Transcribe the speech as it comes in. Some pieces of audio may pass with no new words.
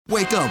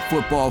Wake up,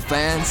 football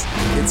fans.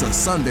 It's a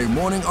Sunday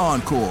morning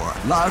encore,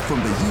 live from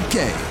the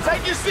UK.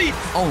 Take your seats.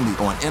 Only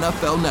on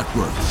NFL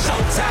Network.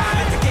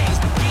 Showtime, the games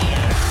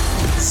begin.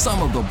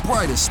 Some of the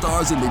brightest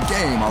stars in the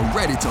game are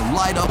ready to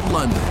light up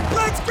London.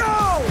 Let's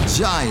go!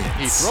 Giants.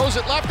 He throws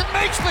it left and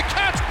makes the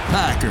catch.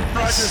 Packers.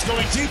 Rodgers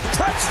going deep.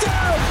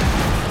 Touchdown!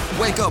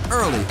 Wake up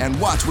early and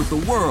watch with the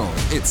world.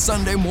 It's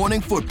Sunday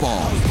Morning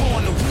Football.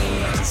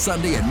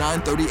 Sunday at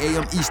 9:30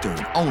 a.m.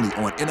 Eastern, only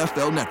on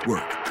NFL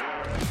Network.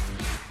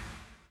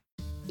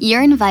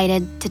 You're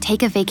invited to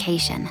take a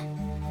vacation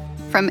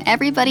from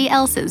everybody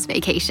else's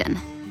vacation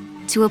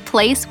to a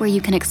place where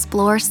you can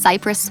explore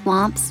cypress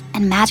swamps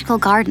and magical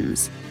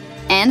gardens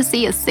and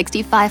see a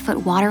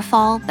 65-foot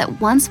waterfall that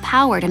once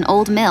powered an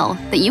old mill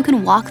that you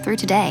can walk through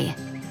today.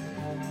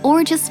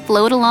 Or just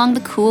float along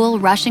the cool,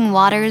 rushing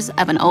waters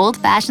of an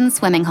old-fashioned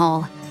swimming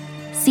hole.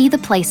 See the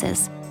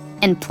places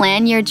and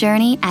plan your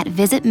journey at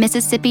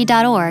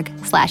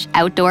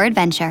visitmississippi.org/outdoor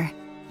adventure.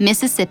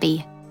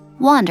 Mississippi.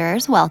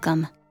 Wanderers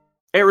welcome.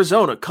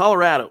 Arizona,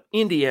 Colorado,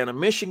 Indiana,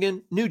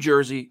 Michigan, New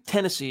Jersey,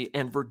 Tennessee,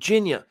 and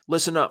Virginia.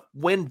 Listen up.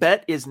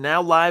 WynnBET is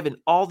now live in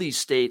all these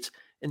states,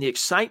 and the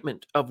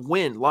excitement of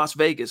Wynn Las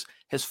Vegas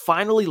has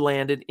finally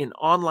landed in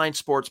online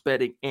sports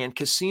betting and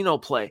casino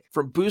play.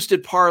 From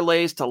boosted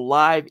parlays to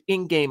live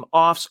in-game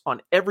offs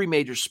on every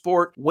major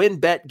sport,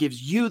 WynnBET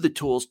gives you the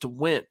tools to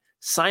win.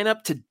 Sign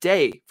up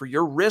today for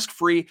your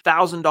risk-free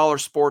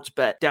 $1,000 sports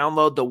bet.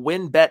 Download the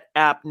WynnBET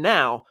app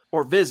now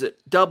or visit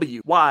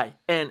wynnbet.com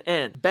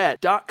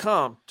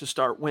to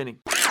start winning.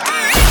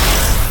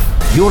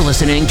 You're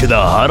listening to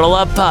the Huddle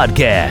Up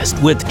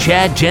Podcast with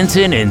Chad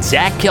Jensen and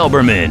Zach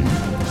Kelberman.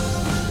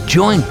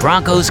 Join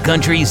Broncos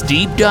Country's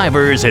deep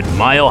divers at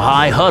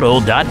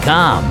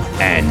milehighhuddle.com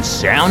and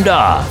sound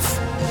off.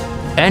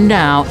 And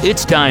now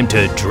it's time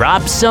to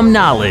drop some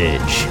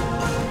knowledge.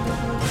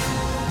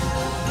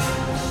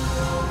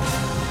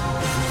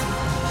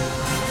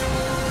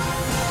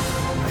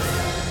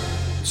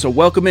 So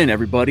welcome in,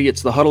 everybody.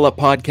 It's the Huddle Up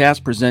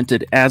Podcast,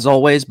 presented, as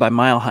always, by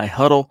Mile High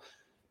Huddle,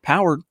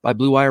 powered by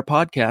Blue Wire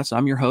Podcasts.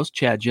 I'm your host,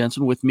 Chad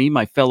Jensen. With me,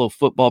 my fellow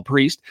football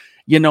priest.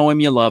 You know him,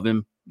 you love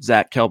him,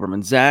 Zach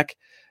Kelberman. Zach,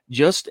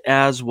 just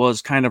as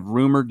was kind of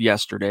rumored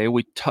yesterday,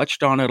 we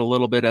touched on it a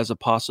little bit as a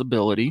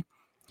possibility.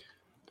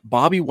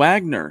 Bobby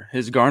Wagner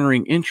is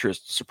garnering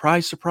interest,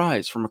 surprise,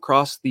 surprise, from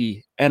across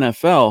the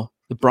NFL.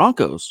 The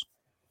Broncos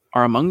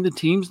are among the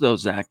teams, though,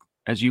 Zach,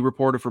 as you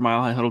reported for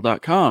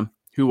milehighhuddle.com,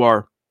 who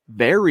are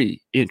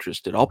very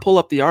interested. I'll pull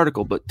up the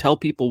article, but tell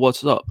people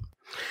what's up.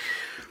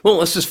 Well,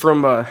 this is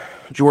from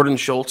Jordan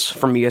Schultz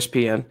from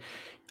ESPN.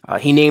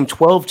 He named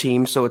 12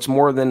 teams, so it's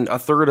more than a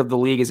third of the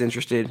league is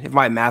interested, if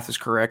my math is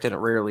correct, and it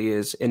rarely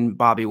is, in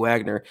Bobby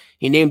Wagner.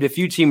 He named a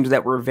few teams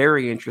that were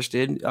very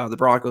interested, the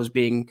Broncos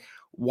being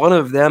one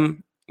of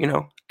them,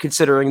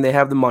 considering they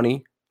have the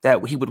money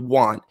that he would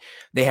want.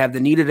 They have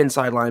the needed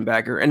inside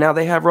linebacker, and now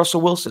they have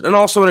Russell Wilson, and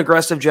also an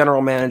aggressive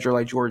general manager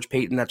like George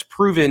Paton that's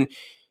proven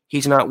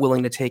he's not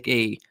willing to take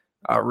a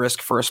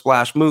risk for a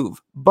splash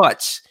move.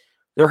 But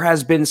there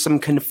has been some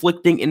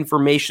conflicting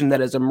information that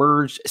has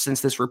emerged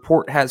since this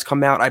report has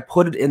come out. I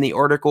put it in the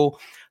article.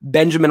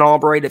 Benjamin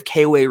Albright of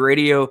KOA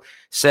Radio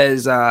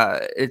says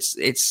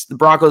it's the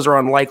Broncos are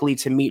unlikely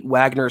to meet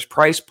Wagner's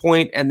price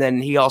point. And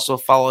then he also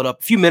followed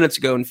up a few minutes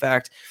ago, in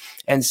fact,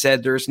 and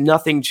said there's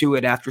nothing to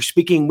it after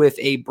speaking with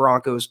a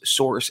Broncos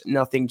source,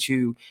 nothing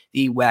to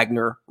the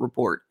Wagner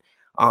report.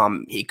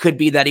 It could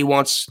be that he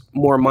wants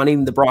more money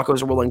than the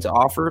Broncos are willing to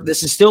offer.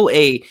 This is still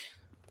a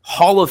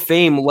Hall of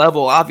Fame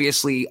level,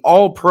 obviously,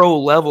 all pro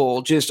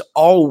level, just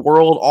all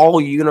world, all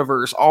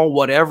universe, all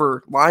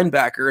whatever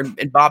linebacker.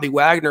 And Bobby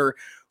Wagner,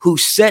 who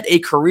set a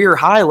career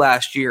high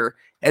last year,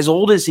 as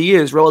old as he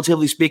is,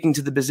 relatively speaking,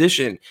 to the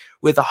position,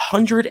 with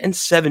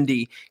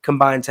 170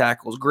 combined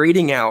tackles,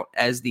 grading out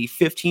as the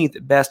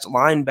 15th best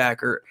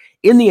linebacker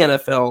in the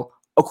NFL,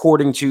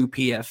 according to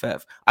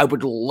PFF. I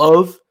would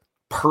love,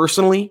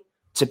 personally,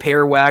 to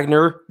pair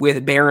Wagner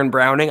with Baron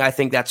Browning. I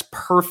think that's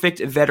perfect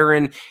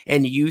veteran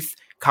and youth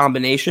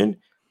combination.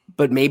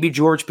 But maybe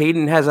George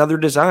Paton has other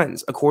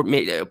designs,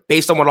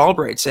 based on what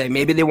Albright's saying.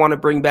 Maybe they want to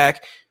bring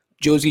back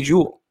Josie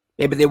Jewell.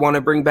 Maybe they want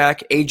to bring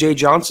back A.J.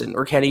 Johnson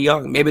or Kenny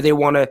Young. Maybe they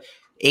want to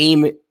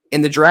aim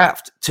in the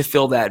draft to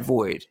fill that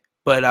void.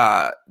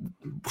 But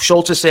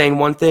Schultz is saying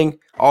one thing,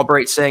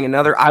 Albright saying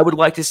another. I would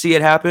like to see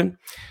it happen,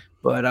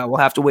 but we'll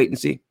have to wait and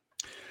see.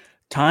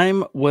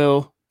 Time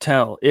will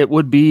tell. It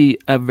would be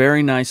a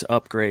very nice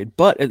upgrade,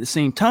 but at the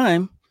same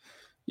time,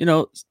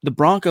 the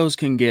Broncos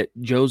can get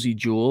Josie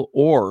Jewell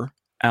or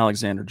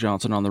Alexander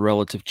Johnson on the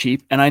relative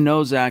cheap. And I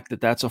know, Zach,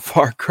 that's a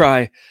far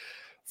cry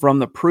from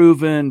the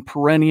proven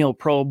perennial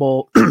Pro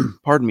Bowl,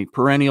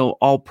 perennial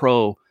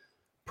All-Pro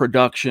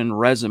production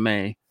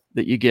resume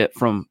that you get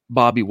from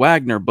Bobby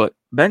Wagner. But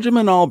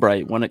Benjamin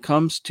Albright, when it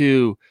comes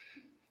to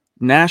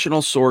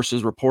national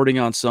sources reporting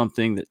on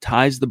something that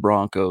ties the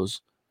Broncos,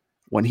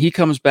 when he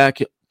comes back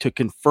to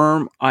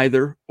confirm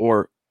either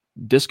or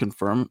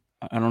disconfirm,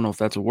 I don't know if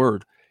that's a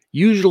word,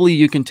 usually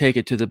you can take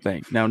it to the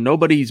bank. Now,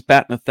 nobody's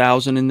batting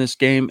 1,000 in this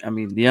game. I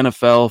mean, the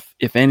NFL,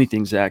 if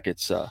anything, Zach,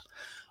 it's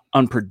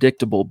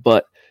unpredictable,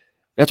 but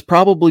that's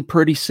probably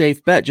pretty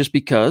safe bet just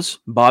because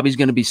Bobby's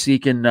going to be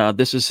seeking,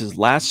 this is his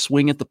last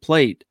swing at the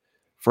plate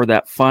for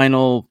that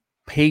final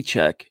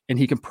paycheck, and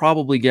he can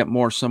probably get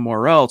more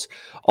somewhere else.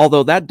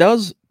 Although that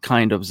does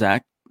kind of,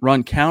 Zach,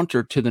 run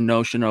counter to the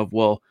notion of,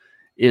 well,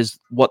 is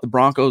what the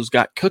Broncos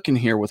got cooking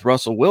here with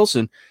Russell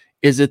Wilson,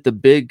 is it the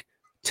big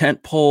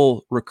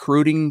tentpole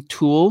recruiting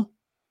tool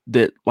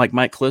that, like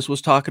Mike Klis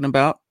was talking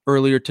about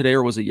earlier today,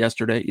 or was it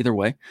yesterday? Either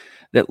way,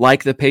 that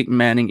like the Peyton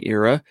Manning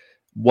era,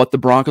 what the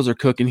Broncos are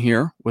cooking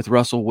here with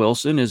Russell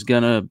Wilson is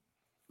going to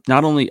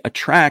not only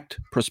attract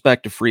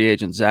prospective free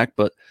agents, Zach,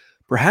 but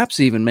perhaps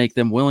even make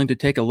them willing to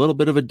take a little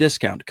bit of a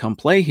discount to come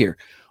play here.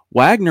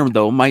 Wagner,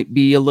 though, might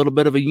be a little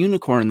bit of a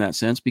unicorn in that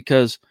sense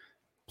because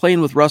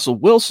playing with Russell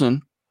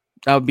Wilson,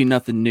 that would be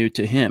nothing new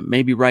to him.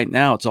 Maybe right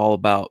now it's all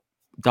about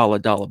dollar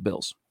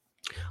bills.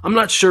 I'm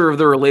not sure of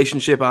their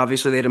relationship.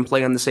 Obviously, they didn't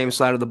play on the same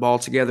side of the ball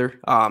together.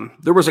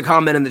 There was a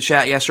comment in the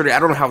chat yesterday. I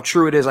don't know how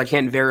true it is. I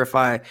can't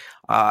verify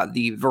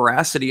the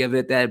veracity of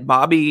it, that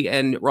Bobby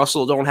and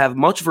Russell don't have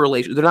much of a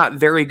relation. They're not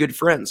very good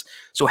friends.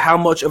 So how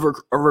much of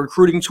a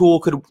recruiting tool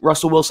could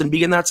Russell Wilson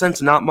be in that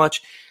sense? Not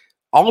much.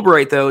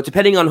 Albright, though,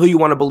 depending on who you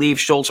want to believe,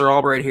 Schultz or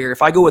Albright here,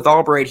 if I go with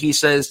Albright, he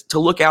says to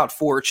look out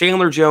for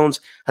Chandler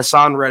Jones,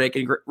 Hassan Reddick,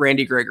 and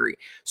Randy Gregory.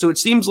 So it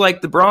seems like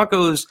the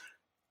Broncos,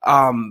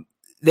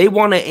 they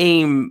want to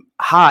aim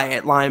high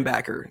at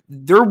linebacker.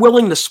 They're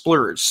willing to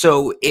splurge.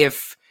 So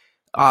if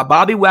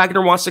Bobby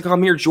Wagner wants to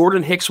come here,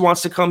 Jordan Hicks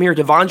wants to come here,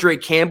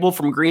 Devondre Campbell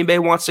from Green Bay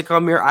wants to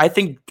come here, I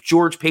think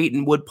George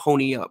Payton would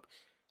pony up.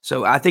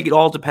 So I think it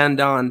all depends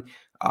on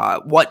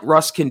what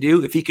Russ can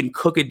do, if he can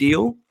cook a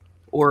deal,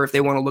 or if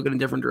they want to look in a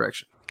different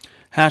direction.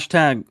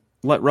 Hashtag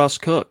let Russ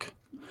cook.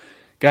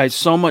 Guys,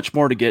 so much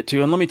more to get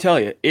to. And let me tell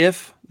you,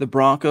 if the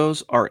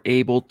Broncos are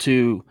able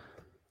to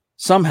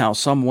somehow,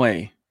 some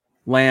way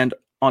land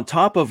on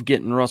top of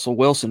getting Russell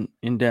Wilson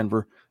in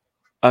Denver,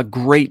 a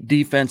great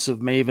defensive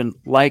maven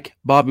like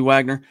Bobby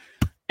Wagner,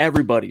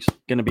 everybody's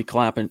going to be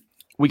clapping.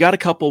 We got a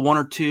couple, one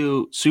or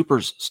two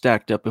supers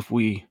stacked up that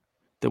we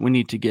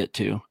need to get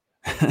to.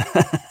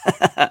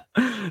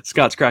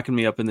 Scott's cracking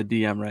me up in the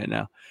DM right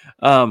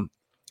now.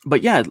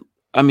 But yeah,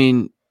 I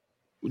mean,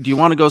 do you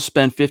want to go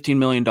spend $15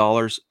 million,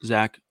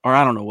 Zach? Or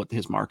I don't know what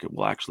his market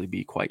will actually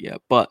be quite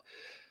yet, but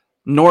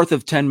north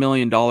of $10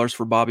 million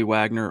for Bobby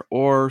Wagner,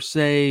 or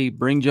say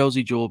bring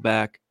Josey Jewell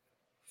back,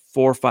 $4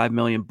 or $5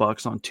 million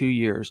on 2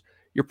 years.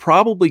 You're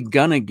probably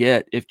gonna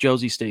get, if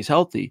Josey stays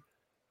healthy,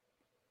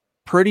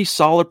 pretty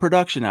solid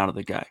production out of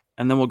the guy.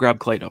 And then we'll grab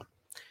Clayton.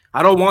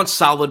 I don't want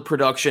solid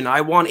production.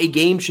 I want a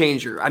game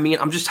changer. I mean,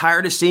 I'm just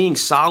tired of seeing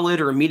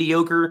solid or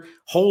mediocre,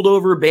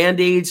 holdover,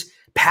 Band-Aids,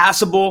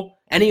 passable,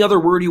 any other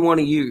word you want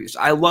to use.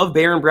 I love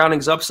Baron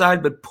Browning's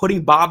upside, but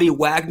putting Bobby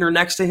Wagner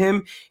next to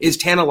him is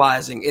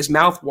tantalizing, is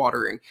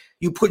mouthwatering.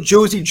 You put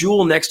Josey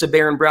Jewell next to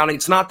Baron Browning,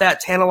 it's not that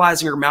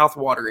tantalizing or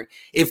mouthwatering.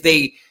 If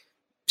they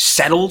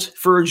settled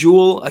for a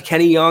Jewell, a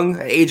Kenny Young,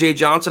 a AJ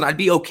Johnson, I'd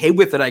be okay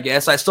with it, I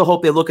guess. I still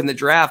hope they look in the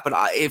draft, but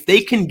if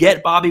they can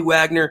get Bobby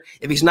Wagner,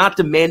 if he's not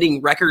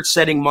demanding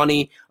record-setting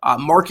money,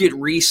 market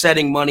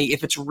resetting money,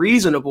 if it's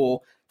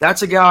reasonable,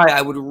 that's a guy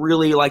I would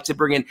really like to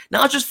bring in,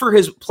 not just for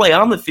his play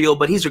on the field,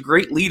 but he's a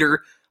great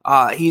leader.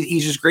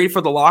 He's just great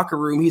for the locker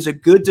room. He's a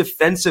good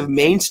defensive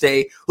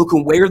mainstay who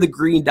can wear the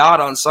green dot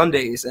on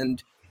Sundays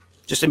and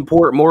just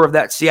import more of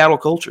that Seattle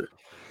culture.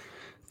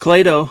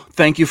 Clayto,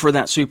 thank you for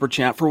that super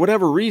chat. For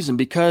whatever reason,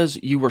 because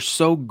you were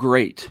so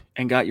great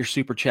and got your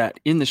super chat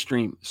in the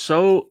stream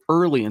so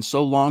early and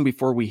so long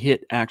before we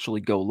hit actually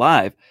go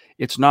live,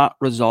 it's not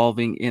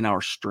resolving in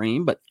our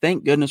stream. But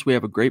thank goodness we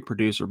have a great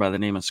producer by the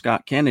name of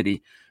Scott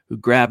Kennedy who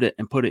grabbed it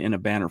and put it in a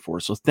banner for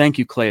us. So thank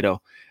you,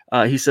 Clayto.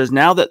 He says,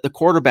 now that the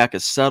quarterback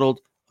is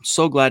settled, I'm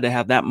so glad to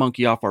have that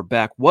monkey off our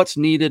back. What's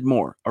needed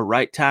more, a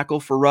right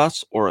tackle for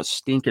Russ or a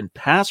stinking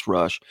pass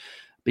rush?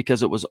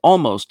 Because it was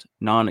almost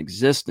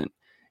non-existent.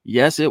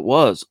 Yes, it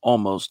was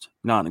almost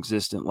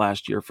non-existent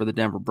last year for the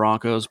Denver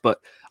Broncos. But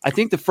I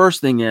think the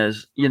first thing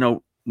is,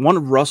 one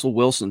of Russell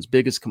Wilson's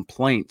biggest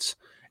complaints,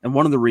 and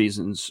one of the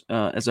reasons,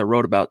 as I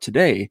wrote about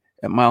today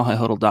at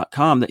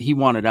milehighhuddle.com, that he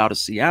wanted out of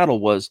Seattle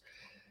was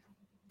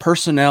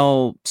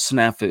personnel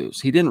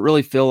snafus. He didn't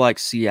really feel like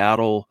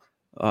Seattle,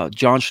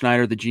 John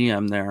Schneider, the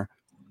GM there,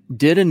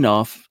 did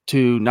enough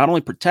to not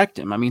only protect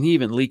him. I mean, he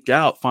even leaked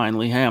out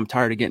finally, hey, I'm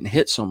tired of getting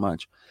hit so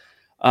much.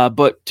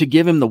 But to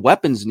give him the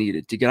weapons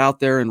needed to get out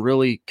there and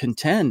really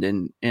contend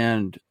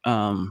and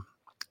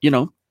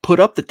put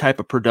up the type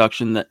of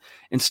production that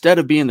instead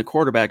of being the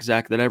quarterback,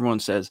 Zach, that everyone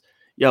says,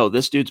 yo,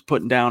 this dude's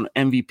putting down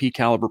MVP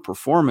caliber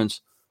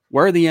performance.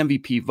 Where are the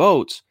MVP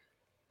votes?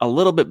 A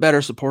little bit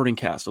better supporting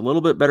cast, a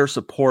little bit better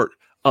support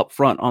up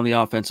front on the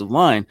offensive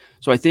line.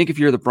 So I think if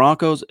you're the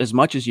Broncos, as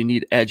much as you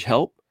need edge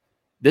help,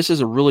 this is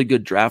a really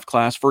good draft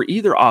class for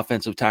either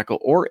offensive tackle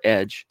or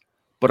edge.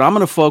 But I'm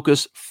going to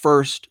focus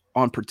first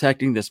on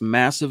protecting this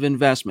massive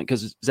investment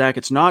because, Zach,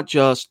 it's not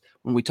just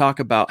when we talk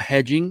about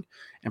hedging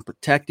and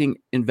protecting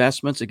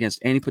investments against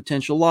any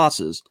potential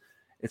losses.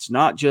 It's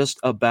not just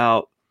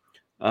about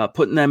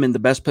putting them in the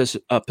best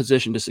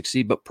position to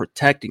succeed, but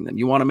protecting them.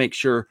 You want to make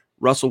sure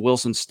Russell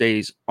Wilson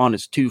stays on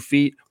his 2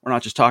 feet. We're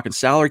not just talking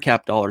salary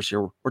cap dollars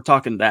here. We're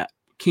talking that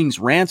king's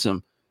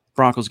ransom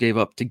Broncos gave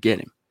up to get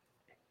him.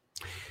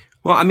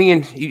 Well, I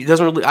mean, it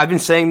doesn't really. I've been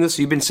saying this.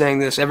 You've been saying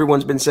this.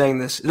 Everyone's been saying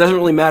this. It doesn't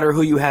really matter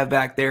who you have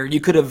back there.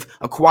 You could have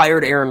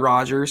acquired Aaron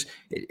Rodgers,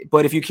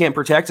 but if you can't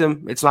protect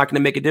him, it's not going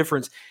to make a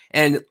difference.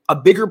 And a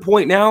bigger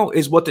point now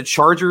is what the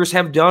Chargers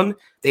have done.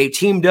 They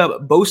teamed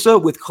up Bosa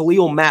with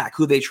Khalil Mack,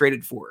 who they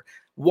traded for.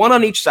 One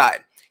on each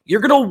side. You're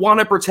going to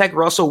want to protect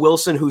Russell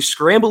Wilson, whose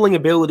scrambling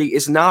ability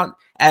is not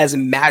as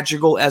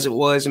magical as it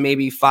was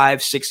maybe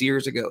 5-6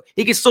 years ago.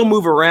 He can still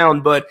move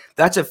around, but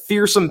that's a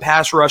fearsome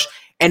pass rush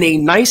and a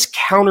nice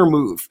counter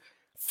move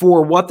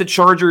for what the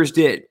Chargers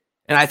did.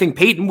 And I think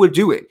Peyton would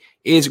do it,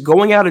 is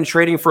going out and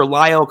trading for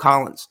La'el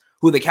Collins,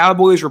 who the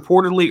Cowboys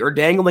reportedly are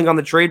dangling on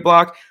the trade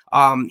block.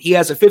 He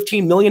has a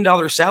 $15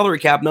 million salary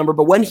cap number,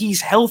 but when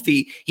he's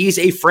healthy, he's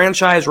a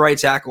franchise right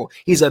tackle.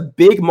 He's a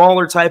big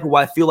mauler type who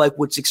I feel like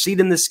would succeed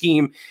in this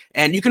scheme.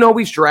 And you can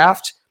always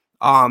draft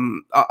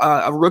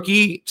a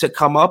rookie to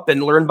come up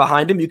and learn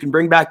behind him. You can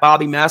bring back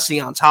Bobby Massey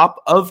on top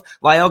of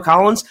La'el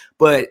Collins,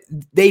 but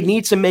they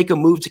need to make a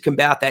move to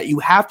combat that. You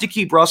have to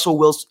keep Russell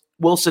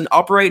Wilson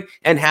upright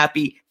and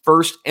happy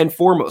first and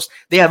foremost.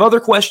 They have other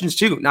questions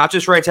too, not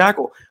just right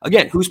tackle.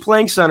 Again, who's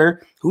playing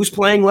center? Who's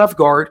playing left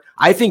guard?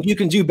 I think you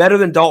can do better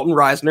than Dalton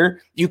Reisner.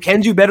 You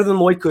can do better than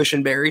Lloyd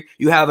Cushenberry.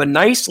 You have a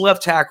nice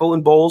left tackle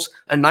in Bowles,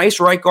 a nice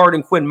right guard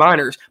in Quinn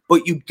Miners,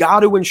 but you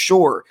got to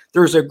ensure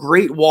there's a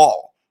great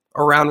wall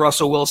around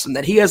Russell Wilson,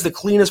 that he has the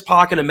cleanest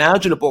pocket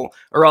imaginable,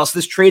 or else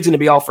this trade's going to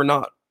be all for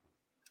naught.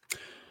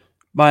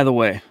 By the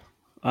way,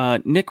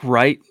 Nick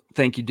Wright,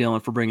 thank you,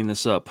 Dylan, for bringing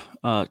this up.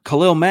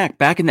 Khalil Mack,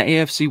 back in the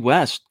AFC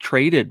West,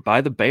 traded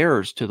by the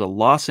Bears to the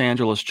Los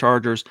Angeles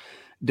Chargers.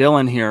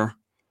 Dylan here.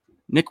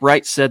 Nick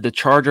Wright said the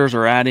Chargers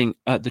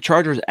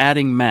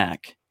adding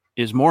Mack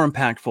is more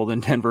impactful than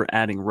Denver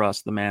adding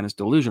Russ. The man is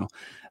delusional.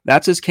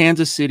 That's his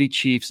Kansas City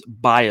Chiefs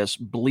bias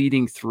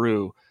bleeding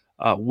through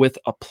with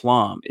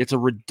aplomb. It's a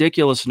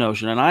ridiculous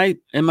notion, and I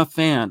am a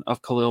fan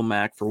of Khalil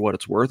Mack for what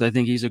it's worth. I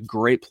think he's a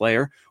great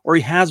player, or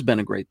he has been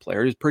a great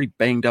player. He was pretty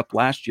banged up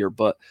last year,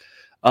 but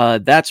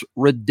that's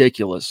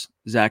ridiculous,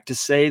 Zach, to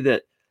say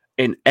that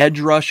an edge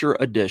rusher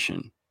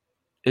addition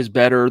is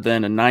better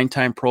than a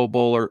 9-time Pro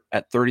Bowler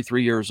at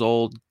 33 years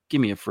old.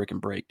 Give me a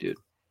freaking break, dude.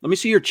 Let me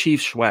see your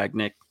Chiefs swag,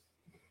 Nick.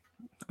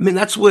 I mean,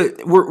 that's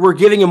what we're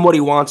giving him what he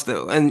wants,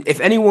 though. And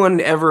if anyone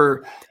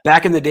ever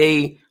back in the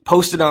day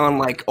posted on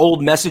like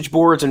old message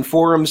boards and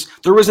forums,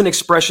 there was an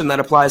expression that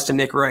applies to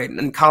Nick Wright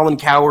and Colin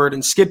Cowherd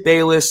and Skip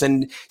Bayless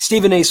and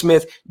Stephen A.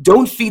 Smith.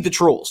 Don't feed the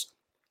trolls.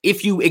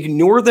 If you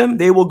ignore them,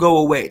 they will go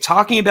away.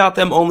 Talking about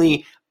them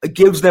only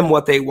gives them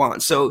what they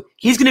want. So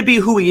he's going to be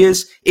who he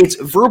is. It's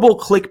verbal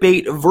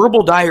clickbait,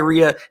 verbal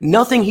diarrhea.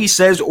 Nothing he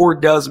says or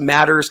does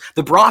matters.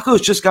 The Broncos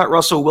just got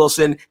Russell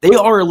Wilson. They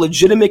are a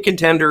legitimate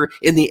contender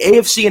in the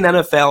AFC and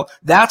NFL.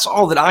 That's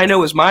all that I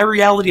know is my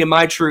reality and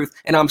my truth,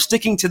 and I'm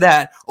sticking to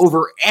that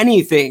over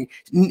anything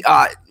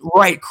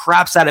Wright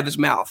craps out of his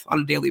mouth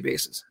on a daily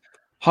basis.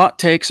 Hot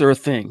takes are a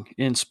thing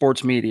in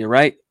sports media,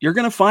 right? You're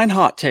going to find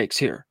hot takes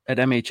here at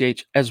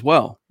MHH as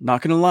well.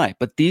 Not going to lie,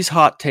 but these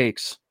hot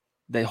takes,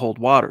 they hold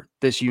water.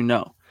 This you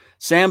know.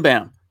 Sam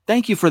Bam,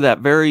 thank you for that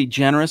very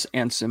generous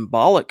and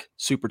symbolic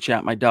super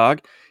chat, my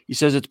dog. He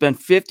says it's been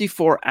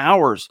 54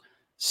 hours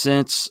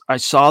since I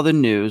saw the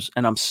news,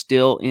 and I'm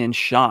still in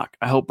shock.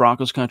 I hope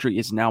Broncos country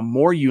is now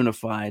more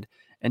unified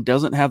and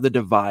doesn't have the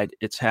divide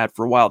it's had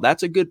for a while.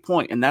 That's a good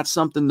point, and that's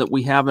something that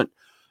we haven't,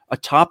 a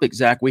topic,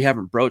 Zach, we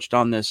haven't broached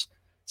on this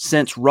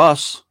since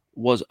Russ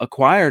was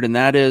acquired, and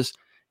that is,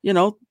 you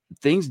know,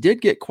 things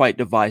did get quite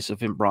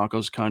divisive in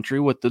Broncos country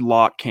with the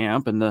lock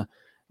camp and the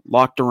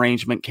locked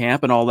arrangement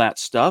camp and all that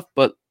stuff,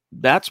 but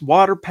that's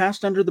water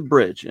passed under the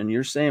bridge, and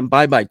you're saying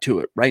bye-bye to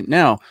it right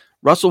now.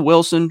 Russell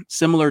Wilson,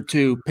 similar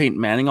to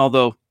Peyton Manning,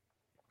 although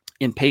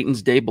in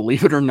Peyton's day,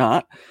 believe it or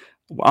not,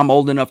 I'm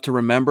old enough to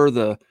remember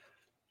the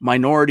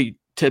minority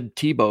Tim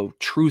Tebow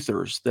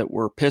truthers that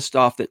were pissed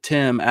off that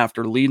Tim,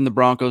 after leading the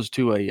Broncos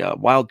to a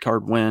wild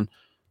card win,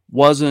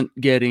 wasn't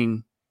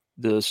getting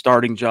the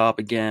starting job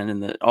again,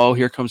 and that, oh,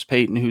 here comes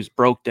Peyton, who's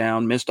broke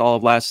down, missed all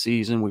of last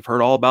season. We've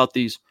heard all about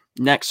these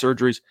neck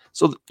surgeries.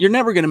 So you're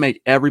never going to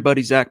make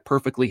everybody, Zach,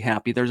 perfectly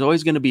happy. There's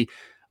always going to be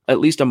at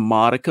least a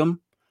modicum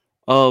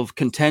of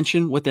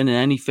contention within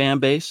any fan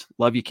base.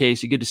 Love you,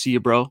 Casey. Good to see you,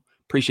 bro.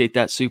 Appreciate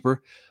that,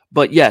 super.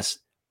 But yes,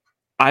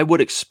 I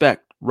would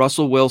expect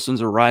Russell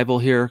Wilson's arrival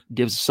here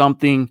gives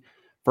something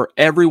for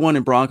everyone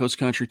in Broncos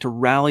country to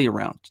rally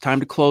around. It's time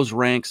to close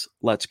ranks.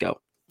 Let's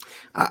go.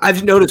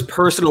 I've noticed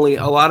personally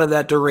a lot of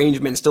that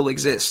derangement still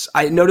exists.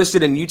 I noticed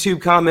it in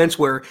YouTube comments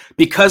where,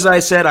 because I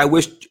said I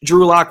wish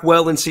Drew Lock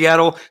well in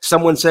Seattle,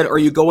 someone said, are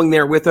you going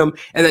there with him?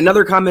 And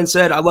another comment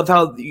said, I love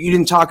how you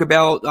didn't talk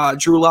about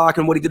Drew Lock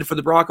and what he did for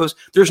the Broncos.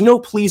 There's no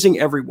pleasing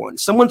everyone.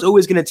 Someone's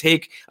always going to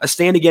take a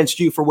stand against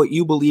you for what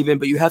you believe in,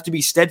 but you have to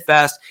be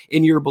steadfast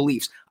in your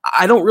beliefs.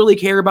 I don't really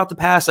care about the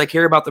past. I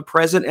care about the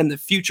present and the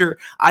future.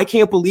 I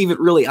can't believe it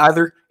really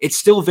either. It's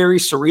still very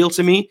surreal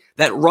to me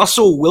that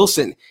Russell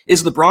Wilson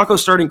is the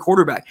Broncos starting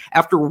quarterback.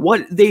 After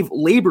what they've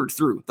labored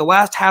through the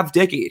last half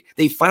decade,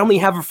 they finally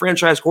have a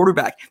franchise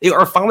quarterback. They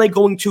are finally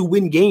going to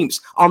win games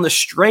on the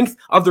strength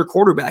of their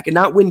quarterback and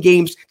not win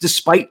games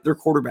despite their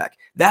quarterback.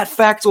 That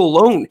fact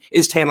alone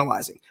is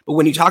tantalizing. But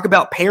when you talk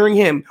about pairing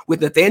him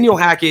with Nathaniel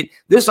Hackett,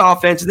 this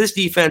offense, this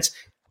defense,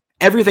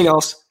 everything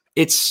else,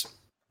 it's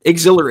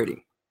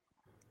exhilarating.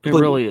 It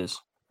really is.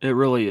 It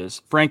really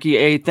is. Frankie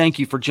A., thank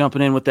you for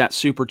jumping in with that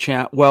super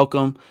chat.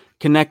 Welcome.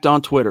 Connect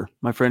on Twitter.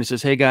 My friend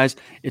says, hey, guys,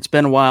 it's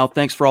been a while.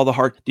 Thanks for all the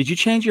hard... Did you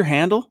change your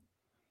handle?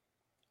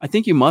 I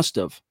think you must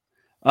have.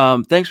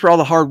 Thanks for all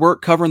the hard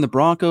work covering the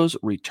Broncos.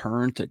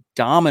 Return to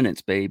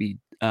dominance, baby.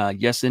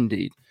 Yes,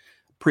 indeed.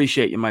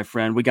 Appreciate you, my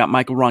friend. We got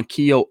Michael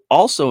Ronquillo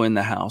also in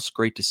the house.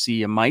 Great to see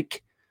you,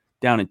 Mike,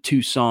 down in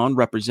Tucson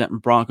representing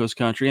Broncos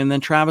country. And then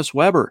Travis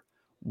Weber.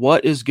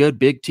 What is good,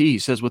 Big T? He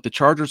says, with the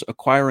Chargers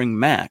acquiring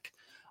Mac,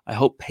 I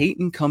hope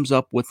Peyton comes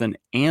up with an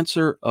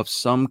answer of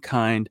some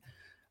kind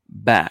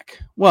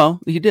back. Well,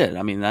 he did.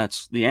 I mean,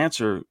 that's the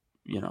answer.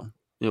 You know,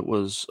 it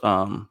was,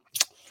 what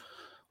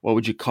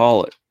would you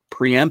call it?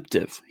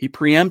 Preemptive. He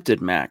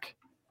preempted Mac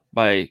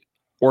by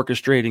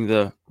orchestrating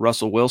the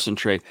Russell Wilson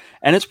trade.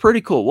 And it's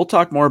pretty cool. We'll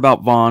talk more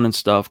about Vaughn and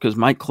stuff because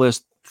Mike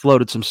Kliss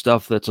floated some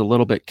stuff that's a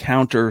little bit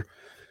counter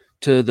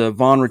to the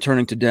Vaughn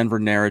returning to Denver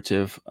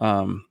narrative.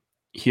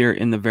 Here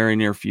in the very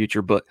near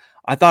future, but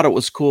I thought it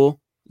was cool.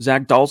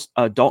 Zach Dalton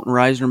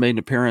Reisner made an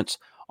appearance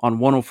on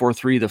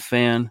 104.3 The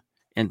Fan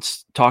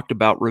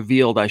and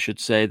revealed, I should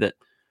say, that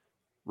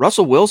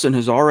Russell Wilson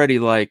has already,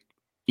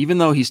 even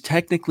though he's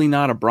technically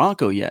not a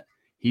Bronco yet,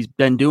 he's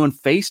been doing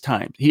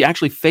FaceTime. He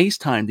actually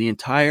FaceTimed the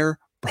entire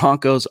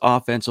Broncos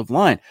offensive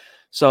line.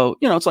 So,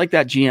 it's like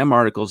that GM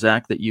article,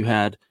 Zach, that you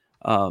had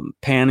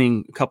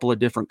panning a couple of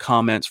different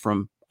comments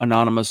from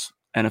anonymous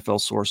NFL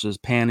sources,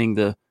 panning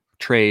the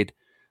trade.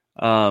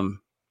 Calling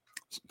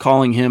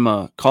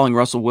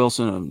Russell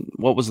Wilson,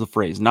 what was the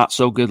phrase? Not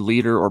so good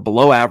leader or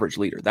below average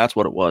leader. That's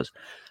what it was.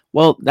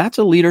 Well, that's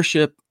a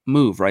leadership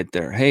move right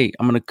there. Hey,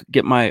 I'm going to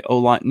get my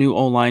new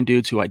O-line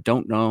dudes who I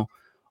don't know.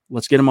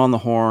 Let's get them on the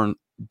horn,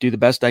 do the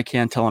best I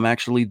can till I'm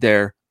actually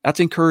there.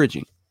 That's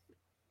encouraging.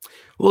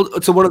 Well,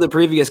 to one of the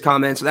previous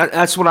comments,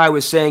 that's what I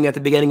was saying at the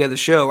beginning of the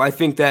show. I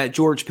think that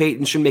George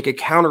Paton should make a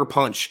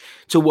counterpunch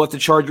to what the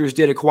Chargers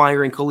did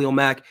acquiring Khalil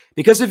Mack.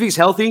 Because if he's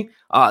healthy,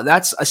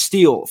 that's a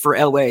steal for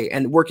LA.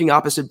 And working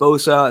opposite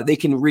Bosa, they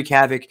can wreak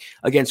havoc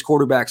against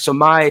quarterbacks. So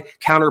my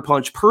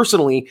counterpunch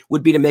personally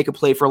would be to make a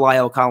play for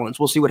La'el Collins.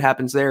 We'll see what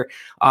happens there.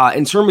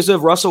 In terms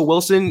of Russell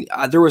Wilson,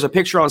 there was a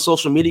picture on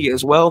social media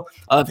as well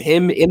of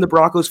him in the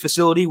Broncos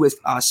facility with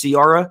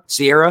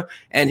Sierra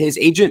and his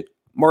agent,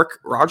 Mark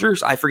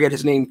Rogers. I forget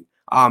his name.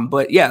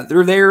 But yeah,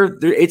 they're there.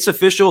 It's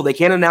official. They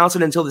can't announce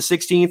it until the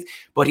 16th,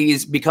 but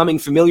he's becoming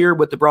familiar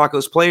with the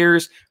Broncos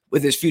players,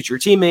 with his future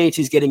teammates.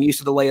 He's getting used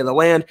to the lay of the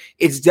land.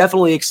 It's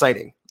definitely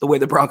exciting the way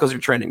the Broncos are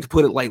trending, to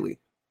put it lightly.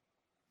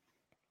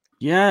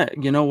 Yeah,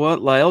 you know what?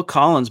 La'el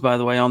Collins, by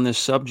the way, on this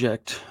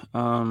subject,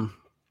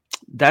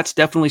 that's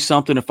definitely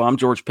something, if I'm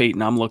George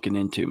Paton, I'm looking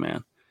into,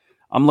 man.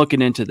 I'm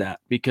looking into that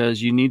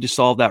because you need to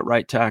solve that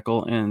right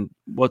tackle. And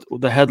what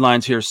the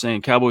headlines here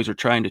saying, Cowboys are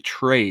trying to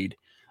trade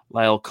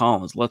La'el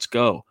Collins. Let's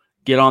go.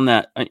 Get on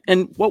that.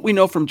 And what we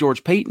know from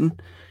George Paton,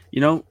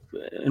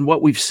 and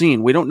what we've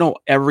seen, we don't know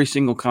every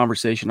single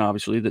conversation,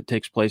 obviously, that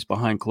takes place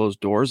behind closed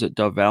doors at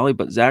Dove Valley.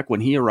 But Zach,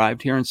 when he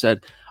arrived here and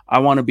said, I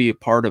want to be a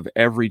part of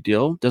every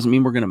deal, doesn't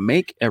mean we're going to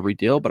make every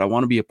deal, but I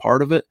want to be a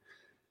part of it.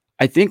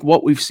 I think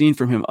what we've seen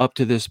from him up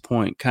to this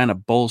point kind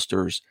of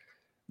bolsters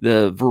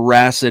the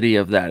veracity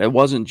of that. It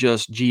wasn't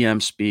just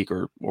GM speak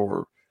or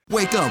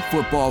Wake up,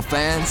 football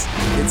fans.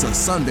 It's a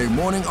Sunday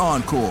morning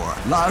encore,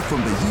 live from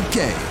the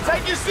UK.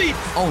 Take your seats.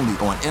 Only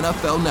on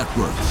NFL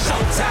Network.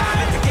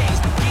 Showtime. The games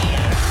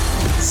begin.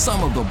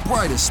 Some of the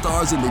brightest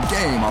stars in the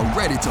game are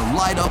ready to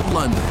light up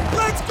London.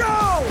 Let's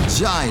go.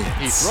 Giants.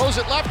 He throws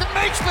it left and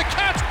makes the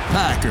catch.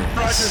 Packers.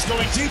 Rodgers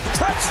going deep.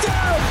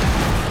 Touchdown.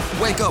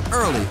 Wake up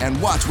early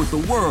and watch with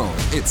the world.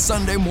 It's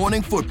Sunday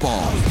Morning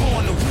Football.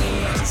 Born to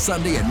win.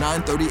 Sunday at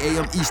 9:30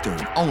 a.m.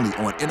 Eastern, only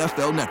on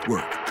NFL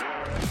Network.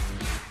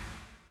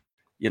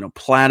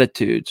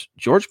 Platitudes.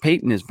 George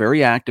Paton is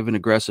very active and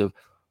aggressive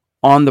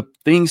on the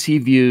things he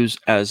views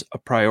as a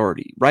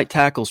priority. Right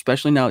tackle,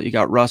 especially now that you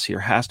got Russ here,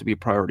 has to be a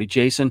priority.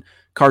 Jason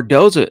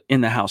Cardoza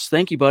in the house.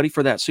 Thank you, buddy,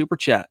 for that super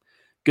chat.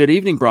 Good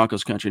evening,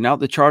 Broncos country. Now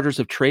that the Chargers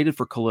have traded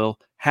for Khalil,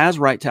 has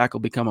right tackle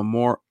become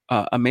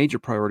a major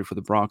priority for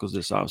the Broncos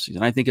this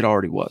offseason? I think it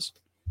already was.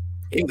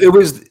 It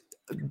was,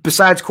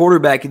 besides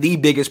quarterback, the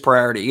biggest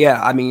priority.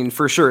 Yeah, I mean,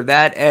 for sure,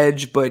 that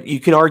edge, but you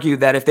can argue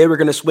that if they were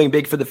going to swing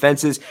big for the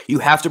fences, you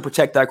have to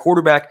protect that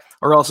quarterback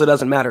or else it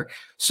doesn't matter.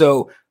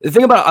 So the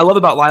thing I love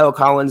about La'el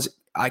Collins,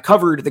 I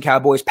covered the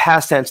Cowboys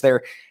past tense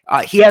there.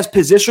 He has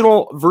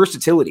positional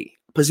versatility,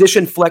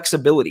 position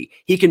flexibility.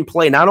 He can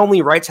play not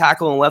only right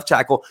tackle and left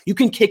tackle, you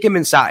can kick him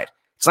inside.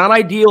 It's not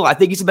ideal. I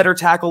think he's a better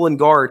tackle and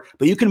guard,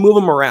 but you can move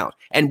him around.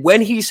 And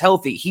when he's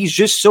healthy, he's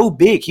just so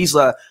big. He's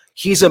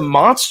a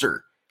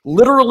monster,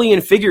 literally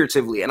and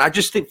figuratively. And I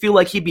just feel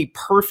like he'd be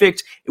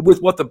perfect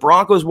with what the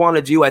Broncos want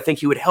to do. I think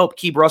he would help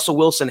keep Russell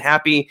Wilson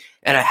happy,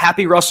 and a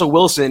happy Russell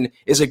Wilson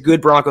is a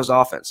good Broncos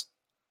offense.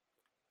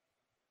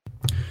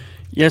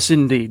 Yes,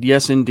 indeed.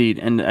 Yes, indeed.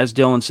 And as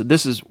Dylan said,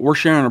 we're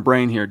sharing a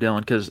brain here,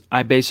 Dylan, because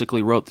I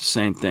basically wrote the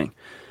same thing.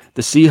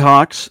 The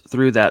Seahawks,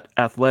 through that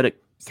athletic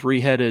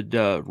three-headed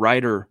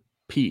writer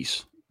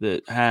piece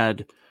that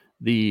had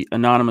the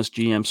anonymous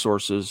GM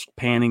sources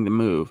panning the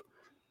move,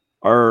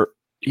 are,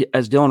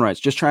 as Dylan writes,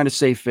 just trying to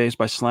save face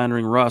by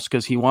slandering Russ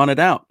because he wanted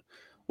out.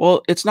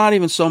 Well, it's not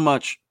even so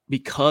much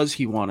because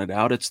he wanted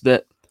out. It's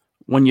that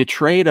when you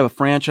trade a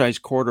franchise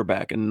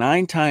quarterback, a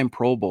 9-time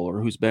Pro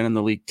Bowler who's been in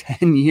the league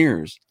 10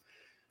 years,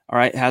 all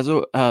right, has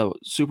a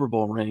Super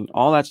Bowl ring,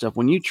 all that stuff.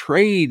 When you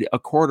trade a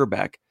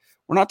quarterback,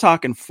 we're not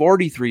talking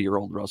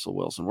 43-year-old Russell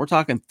Wilson. We're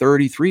talking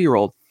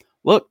 33-year-old.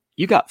 Look,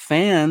 you got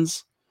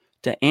fans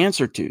to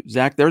answer to.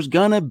 Zach, there's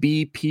going to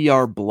be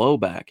PR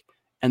blowback.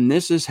 And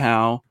this is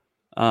how,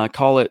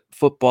 call it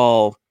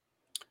football,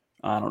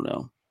 I don't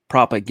know,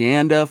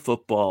 propaganda,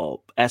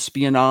 football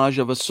espionage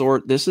of a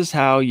sort. This is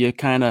how you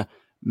kind of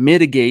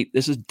mitigate.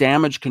 This is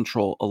damage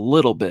control a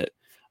little bit.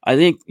 I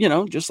think,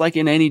 just like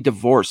in any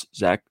divorce,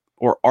 Zach,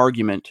 or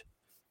argument,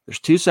 there's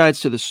two sides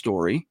to the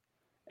story,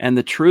 and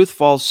the truth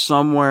falls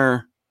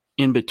somewhere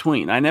in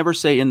between. I never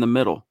say in the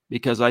middle,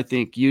 because I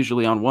think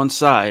usually on one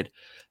side,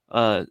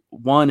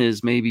 one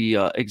is maybe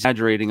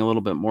exaggerating a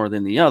little bit more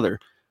than the other.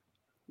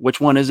 Which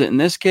one is it in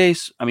this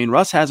case? I mean,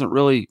 Russ hasn't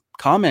really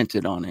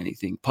commented on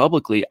anything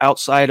publicly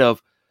outside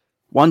of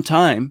one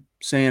time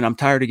saying, I'm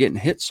tired of getting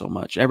hit so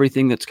much.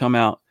 Everything that's come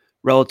out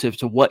relative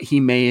to what he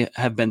may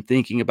have been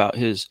thinking about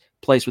his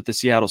place with the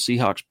Seattle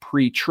Seahawks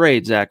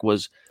pre-trade, Zach,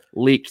 was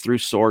leaked through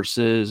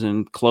sources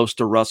and close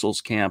to Russell's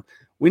camp.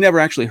 We never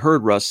actually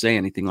heard Russ say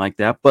anything like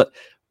that, but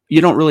you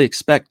don't really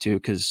expect to,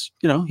 because,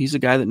 he's a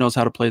guy that knows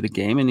how to play the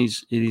game, and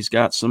he's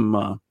got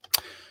some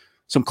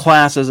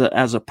class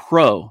as a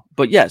pro.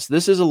 But yes,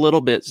 this is a little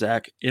bit,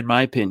 Zach, in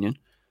my opinion,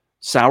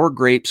 sour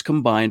grapes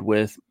combined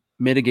with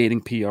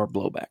mitigating PR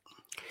blowback.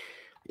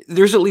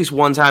 There's at least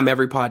one time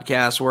every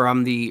podcast where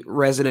I'm the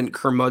resident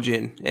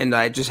curmudgeon and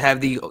I just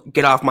have the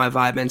get off my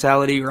vibe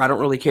mentality, or I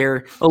don't really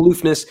care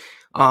aloofness.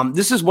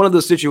 This is one of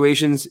those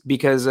situations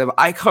because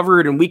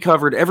we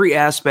covered every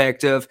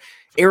aspect of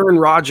Aaron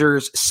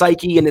Rodgers'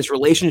 psyche and his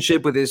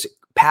relationship with his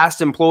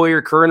past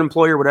employer, current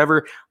employer,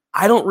 whatever.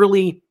 I don't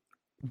really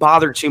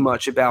bother too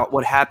much about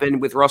what happened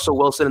with Russell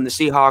Wilson and the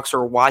Seahawks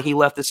or why he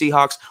left the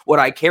Seahawks. What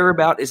I care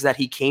about is that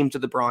he came to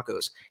the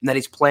Broncos and that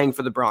he's playing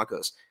for the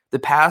Broncos. The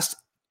past,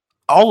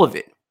 all of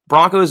it,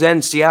 Broncos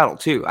and Seattle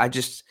too.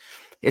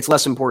 It's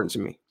less important to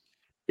me.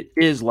 It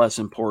is less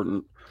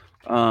important.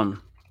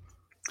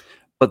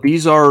 But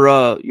these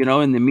are,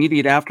 in the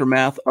immediate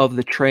aftermath of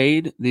the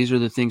trade, these are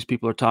the things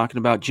people are talking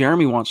about.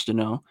 Jeremy wants to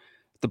know,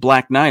 the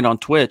Black Knight on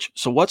Twitch,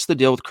 so what's the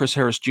deal with Chris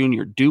Harris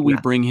Jr.? Do we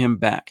bring him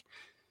back?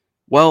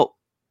 Well,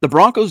 the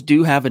Broncos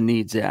do have a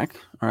need, Zach.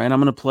 All right,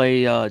 I'm going to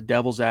play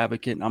devil's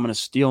advocate, and I'm going to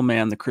steel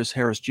man the Chris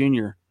Harris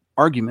Jr.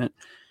 argument.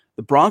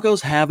 The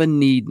Broncos have a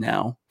need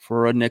now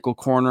for a nickel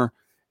corner.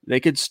 They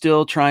could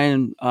still try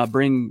and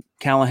bring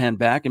Callahan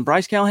back, and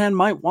Bryce Callahan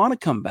might want to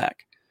come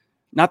back.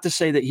 Not to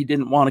say that he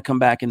didn't want to come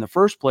back in the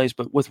first place,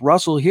 but with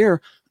Russell here,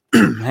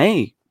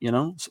 hey,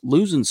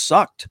 losing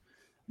sucked.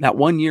 That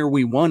 1 year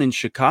we won in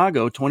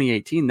Chicago,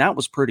 2018, that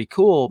was pretty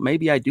cool.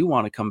 Maybe I do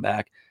want to come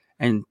back,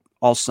 and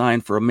I'll sign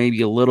for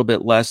maybe a little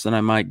bit less than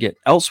I might get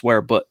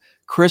elsewhere. But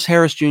Chris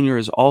Harris Jr.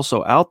 is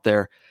also out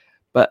there.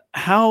 But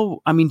do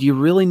you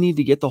really need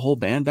to get the whole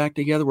band back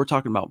together? We're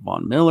talking about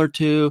Von Miller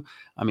too.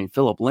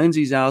 Philip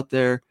Lindsay's out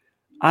there.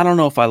 I don't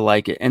know if I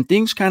like it. And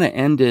things kind of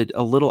ended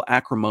a little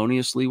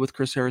acrimoniously with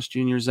Chris Harris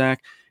Jr.,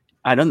 Zach.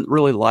 I don't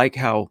really like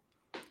how,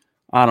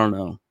 I don't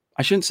know.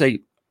 I shouldn't say,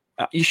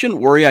 you shouldn't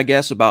worry, I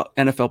guess, about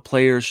NFL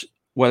players,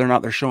 whether or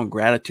not they're showing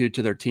gratitude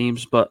to their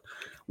teams. But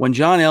when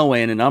John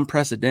Elway, in an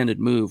unprecedented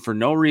move for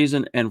no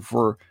reason and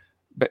for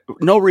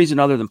no reason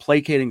other than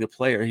placating the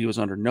player, he was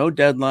under no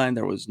deadline.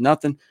 There was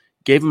nothing.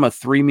 Gave him a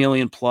 $3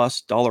 million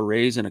plus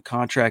raise in a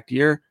contract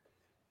year.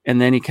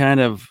 And then he kind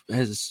of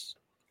has,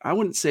 I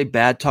wouldn't say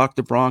bad talk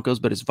the Broncos,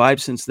 but his vibe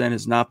since then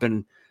has not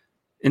been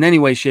in any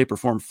way, shape, or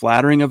form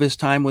flattering of his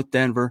time with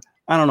Denver.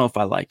 I don't know if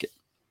I like it.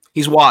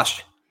 He's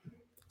washed.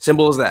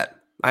 Simple as that.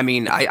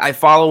 I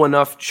follow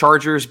enough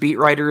Chargers beat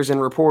writers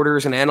and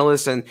reporters and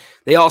analysts, and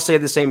they all say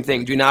the same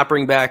thing. Do not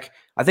bring back,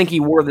 I think he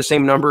wore the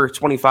same number,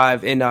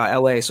 25 in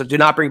LA. So do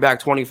not bring back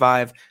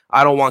 25.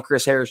 I don't want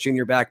Chris Harris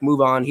Jr. back.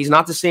 Move on. He's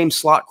not the same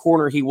slot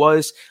corner he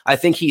was. I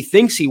think he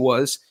thinks he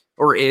was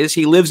or is.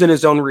 He lives in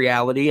his own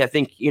reality. I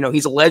think,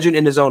 he's a legend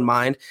in his own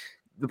mind.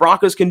 The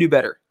Broncos can do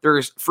better.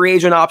 There's free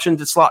agent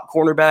options at slot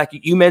cornerback.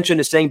 You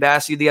mentioned Essang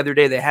Bassey the other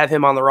day. They have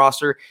him on the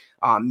roster.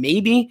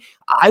 Maybe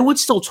I would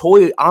still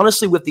toy,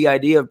 honestly, with the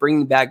idea of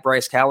bringing back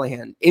Bryce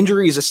Callahan.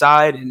 Injuries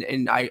aside,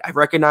 and I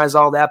recognize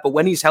all that, but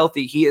when he's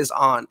healthy, he is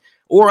on.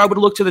 Or I would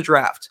look to the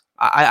draft.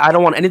 I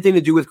don't want anything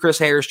to do with Chris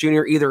Harris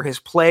Jr., either his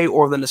play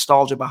or the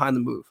nostalgia behind the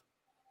move.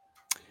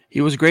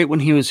 He was great when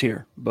he was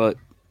here, but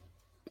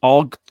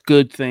all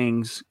good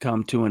things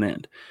come to an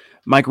end.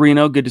 Mike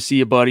Reno, good to see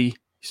you, buddy.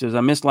 He says,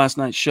 I missed last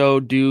night's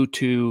show due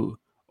to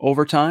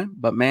overtime,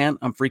 but man,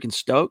 I'm freaking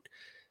stoked.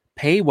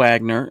 Pay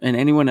Wagner and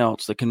anyone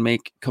else that can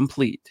make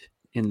complete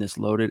in this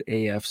loaded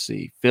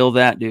AFC. Feel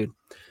that, dude.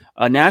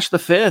 Nash the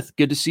Fifth,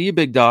 good to see you,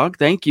 big dog.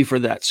 Thank you for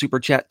that super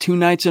chat 2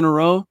 nights in a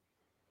row.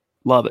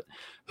 Love it.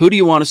 Who do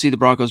you want to see the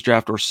Broncos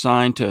draft or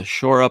sign to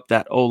shore up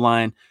that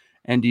O-line?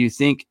 And do you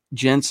think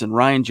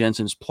Ryan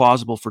Jensen is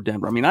plausible for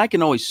Denver? I mean, I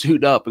can always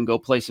suit up and go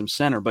play some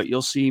center, but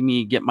you'll see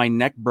me get my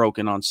neck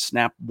broken on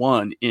snap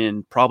 1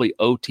 in probably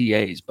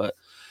OTAs. But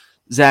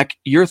Zach,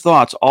 your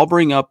thoughts? I'll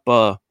bring up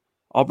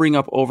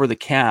over the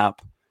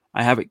cap.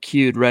 I have it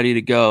queued, ready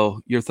to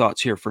go. Your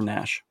thoughts here for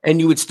Nash.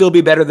 And you would still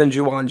be better than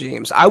Juwan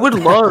James. I would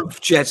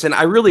love Jensen.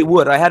 I really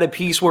would. I had a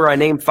piece where I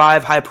named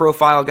 5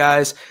 high-profile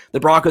guys the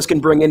Broncos can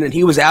bring in, and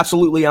he was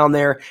absolutely on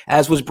there,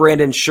 as was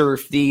Brandon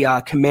Scherf,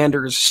 the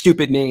Commander's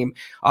stupid name,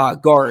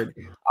 guard.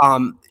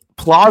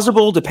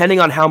 Plausible, depending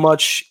on how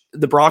much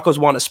the Broncos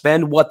want to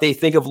spend, what they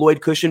think of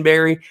Lloyd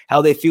Cushenberry,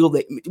 how they feel.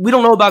 We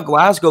don't know about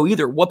Glasgow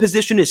either. What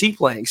position is he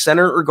playing,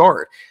 center or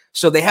guard?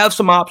 So they have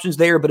some options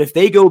there, but if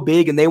they go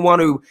big and they want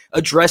to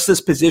address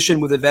this position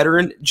with a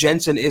veteran,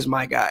 Jensen is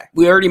my guy.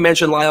 We already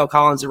mentioned Lyle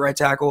Collins at right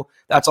tackle.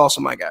 That's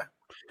also my guy.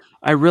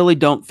 I really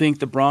don't think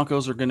the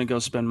Broncos are going to go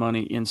spend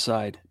money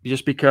inside,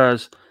 just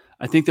because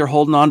I think they're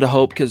holding on to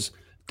hope, because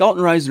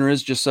Dalton Risner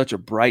is just such a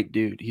bright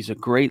dude. He's a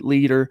great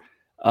leader,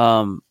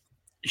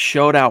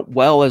 showed out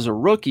well as a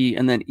rookie,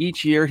 and then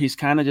each year he's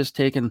kind of just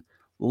taken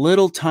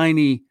little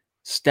tiny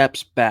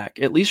steps back,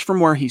 at least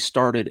from where he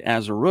started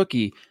as a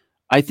rookie.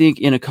 I think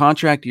in a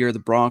contract year, the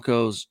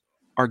Broncos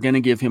are going to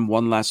give him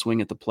one last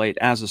swing at the plate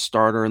as a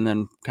starter and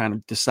then kind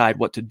of decide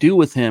what to do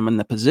with him in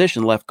the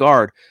position left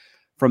guard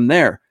from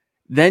there.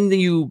 Then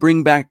you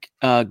bring back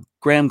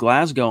Graham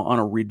Glasgow on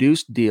a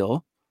reduced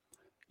deal.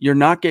 You're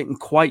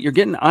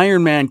getting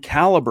Iron Man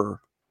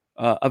caliber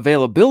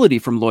availability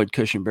from Lloyd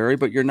Cushenberry,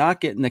 but you're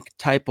not getting the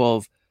type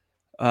of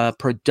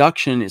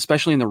production,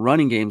 especially in the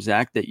running game,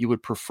 Zach, that you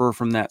would prefer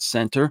from that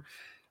center.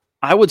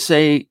 I would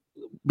say,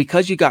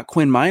 because you got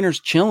Quinn Miners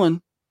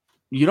chilling,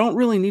 you don't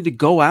really need to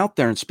go out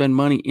there and spend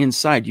money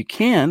inside. You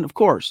can, of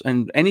course,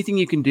 and anything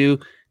you can do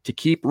to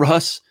keep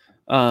Russ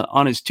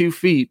on his 2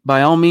 feet,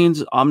 by all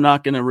means, I'm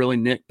not going to really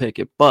nitpick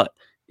it. But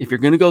if you're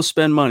going to go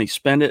spend money,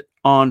 spend it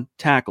on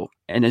tackle.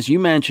 And as you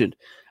mentioned,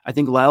 I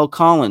think Lyle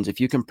Collins,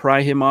 if you can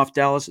pry him off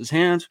Dallas's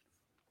hands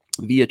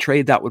via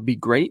trade, that would be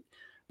great.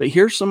 But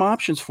here's some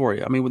options for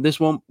you. I mean,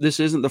 this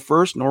isn't the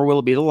first, nor will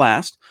it be the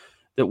last,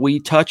 that we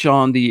touch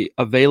on the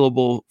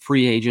available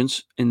free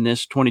agents in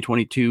this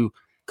 2022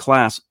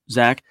 class,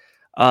 Zach.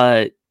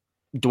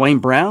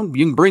 Dwayne Brown,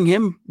 you can bring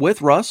him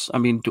with Russ. I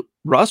mean,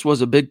 Russ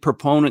was a big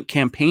proponent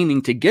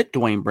campaigning to get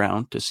Dwayne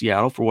Brown to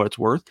Seattle, for what it's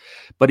worth,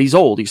 but he's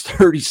old. He's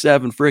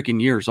 37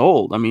 freaking years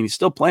old. I mean, he's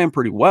still playing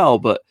pretty well,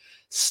 but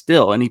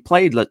still, and he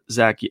played,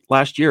 Zach,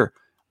 last year,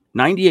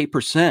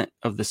 98%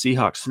 of the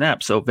Seahawks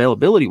snaps. So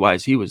availability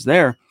wise, he was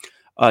there.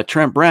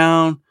 Trent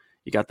Brown,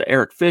 you got the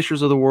Eric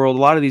Fishers of the world.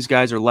 A lot of these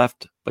guys are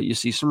left, but you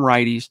see some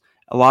righties.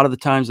 A lot of the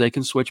times they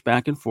can switch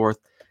back and forth.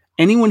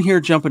 Anyone here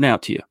jumping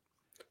out to you?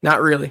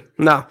 Not really,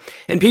 no.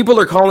 And people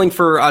are calling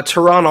for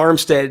Teron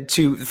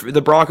Armstead for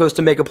the Broncos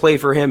to make a play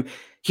for him.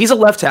 He's a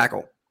left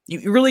tackle.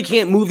 You really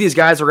can't move these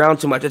guys around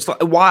too much. It's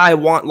why I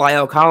want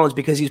Lyle Collins,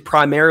 because he's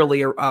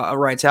primarily a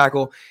right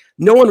tackle.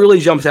 No one really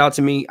jumps out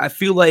to me. I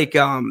feel like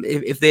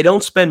if they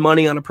don't spend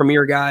money on a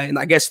premier guy, and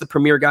I guess the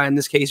premier guy in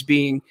this case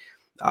being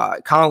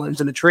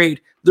Collins in the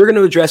trade, they're going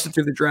to address it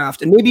through the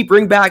draft and maybe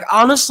bring back,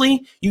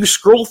 honestly, you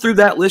scroll through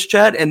that list,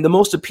 Chad, and the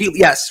most appealing,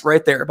 yes,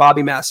 right there,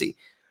 Bobby Massey.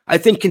 I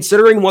think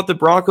considering what the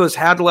Broncos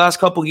had the last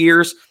couple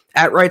years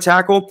at right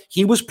tackle,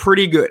 he was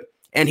pretty good,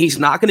 and he's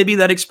not going to be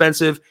that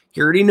expensive.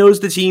 He already knows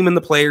the team and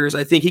the players.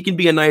 I think he can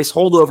be a nice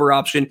holdover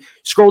option.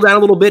 Scroll down a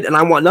little bit, and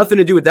I want nothing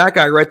to do with that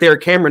guy right there,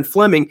 Cameron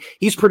Fleming.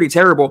 He's pretty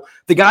terrible.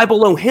 The guy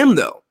below him,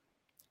 though,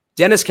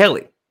 Dennis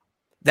Kelly.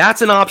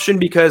 That's an option,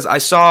 because I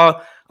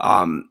saw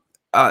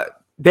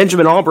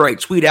Benjamin Albright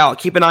tweet out,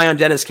 keep an eye on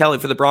Dennis Kelly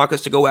for the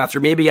Broncos to go after,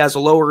 maybe as a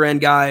lower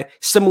end guy,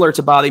 similar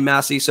to Bobby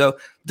Massey. So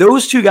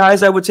those two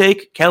guys I would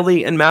take,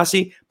 Kelly and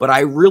Massey, but I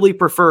really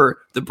prefer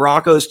the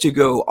Broncos to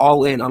go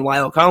all in on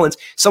Lyle Collins.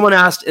 Someone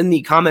asked in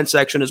the comment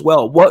section as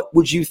well, what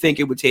would you think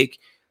it would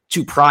take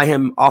to pry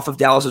him off of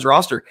Dallas's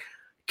roster?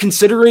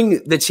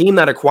 Considering the team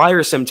that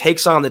acquires him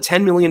takes on the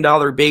 $10 million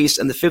base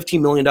and the $15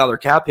 million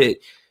cap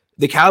hit,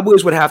 the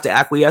Cowboys would have to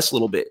acquiesce a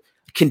little bit.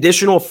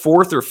 Conditional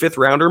 4th or 5th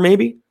rounder,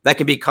 maybe that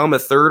can become a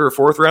 3rd or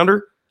 4th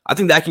rounder. I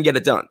think that can get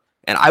it done.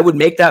 And I would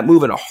make that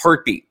move in a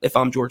heartbeat if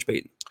I'm George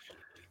Paton.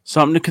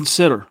 Something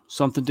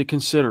to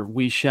consider.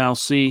 We shall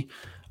see.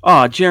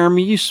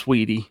 Jeremy, you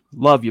sweetie.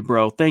 Love you,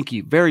 bro. Thank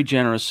you. Very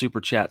generous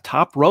super chat.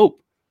 Top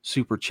rope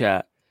super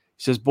chat.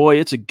 He says, boy,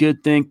 it's a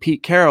good thing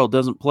Pete Carroll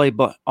doesn't play,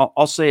 but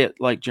I'll say it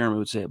like Jeremy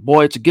would say it.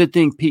 Boy, it's a good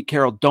thing Pete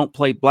Carroll don't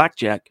play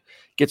blackjack.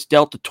 Gets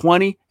dealt to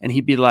 20, and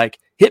he'd be like,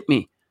 hit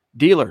me.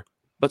 dealer.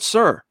 But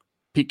sir,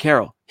 Pete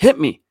Carroll, hit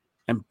me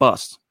and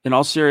bust. In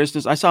all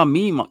seriousness, I saw a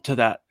meme to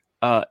that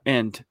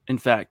end, in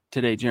fact,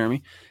 today,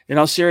 Jeremy. In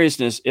all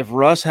seriousness, if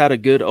Russ had a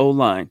good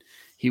O-line,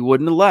 he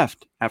wouldn't have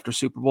left. After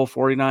Super Bowl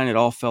 49, it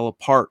all fell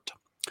apart.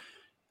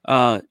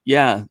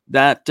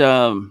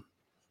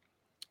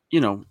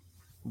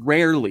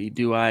 Rarely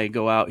do I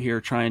go out here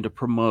trying to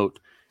promote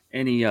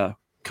any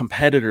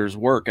competitor's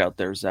work out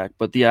there, Zach.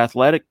 But the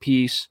Athletic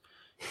piece,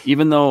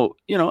 even though,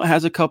 it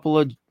has a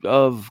couple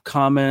of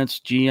comments,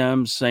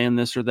 GMs saying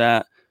this or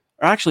that,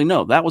 or actually,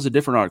 no, that was a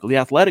different article. The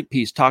Athletic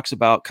piece talks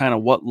about kind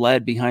of what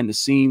led behind the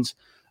scenes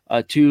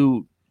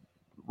to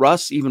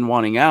Russ even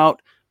wanting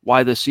out,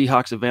 why the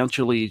Seahawks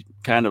eventually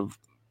kind of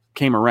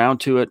came around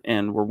to it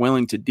and were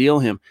willing to deal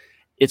him.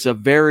 It's a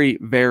very,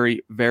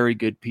 very, very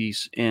good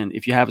piece. And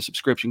if you have a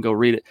subscription, go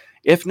read it.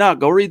 If not,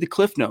 go read the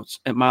Cliff Notes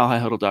at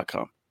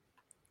milehighhuddle.com.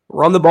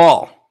 Run the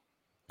ball.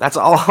 That's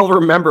all I'll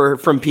remember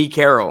from Pete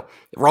Carroll.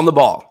 Run the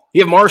ball.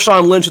 You have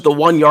Marshawn Lynch at the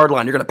 1 yard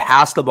line. You're going to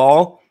pass the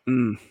ball.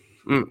 Can't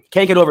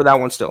get over that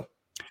one still.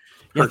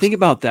 Yeah, think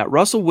about that.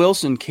 Russell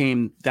Wilson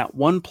came that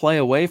one play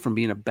away from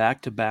being a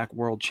back-to-back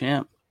world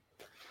champ.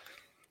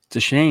 It's a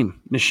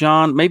shame.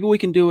 Nishan, maybe we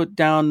can do it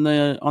down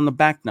on the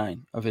back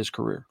nine of his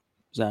career,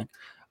 Zach.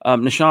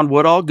 Nishan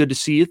Woodall, good to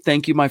see you.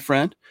 Thank you, my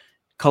friend.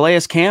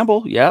 Calais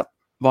Campbell, yep.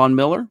 Von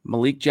Miller,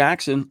 Malik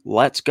Jackson,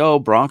 let's go.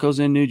 Broncos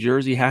in New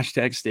Jersey,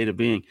 # state of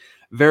being.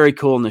 Very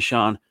cool,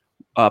 Nishan.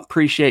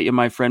 Appreciate you,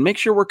 my friend. Make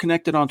sure we're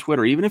connected on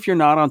Twitter, even if you're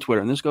not on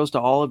Twitter. And this goes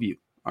to all of you,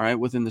 all right,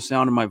 within the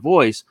sound of my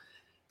voice.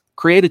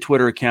 Create a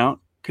Twitter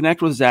account,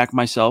 connect with Zach,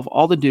 myself,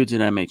 all the dudes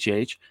at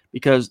MHH,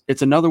 because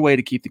it's another way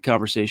to keep the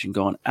conversation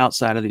going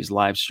outside of these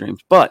live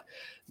streams. But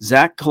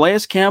Zach,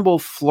 Calais Campbell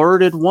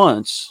flirted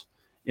once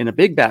in a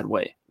big bad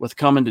way with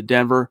coming to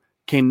Denver,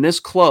 came this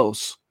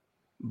close.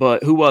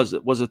 But who was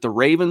it? Was it the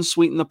Ravens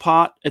sweetened the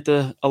pot at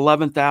the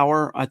 11th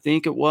hour? I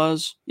think it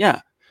was. Yeah.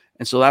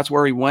 And so that's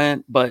where he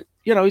went. But,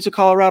 he's a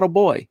Colorado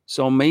boy.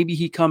 So maybe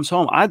he comes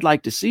home. I'd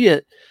like to see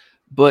it,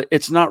 but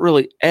it's not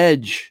really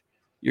edge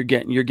you're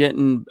getting. You're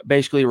getting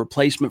basically a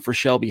replacement for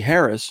Shelby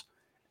Harris.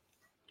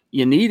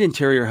 You need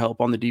interior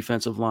help on the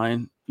defensive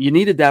line. You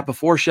needed that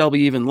before Shelby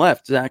even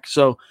left, Zach.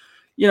 So,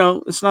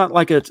 it's not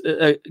like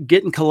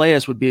getting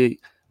Calais would be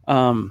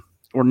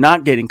or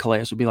not getting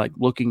Calais would be like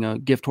looking a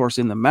gift horse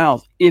in the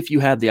mouth if you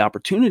had the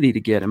opportunity to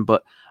get him.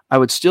 But I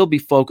would still be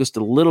focused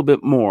a little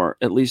bit more,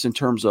 at least in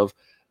terms of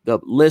the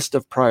list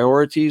of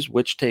priorities,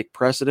 which take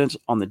precedence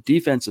on the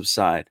defensive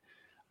side.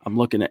 I'm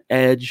looking at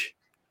edge.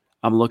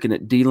 I'm looking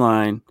at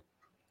D-line.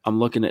 I'm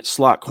looking at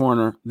slot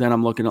corner. Then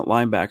I'm looking at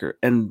linebacker.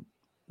 And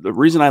the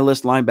reason I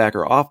list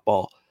linebacker off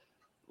ball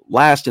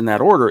last in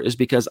that order is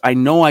because I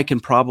know I can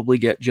probably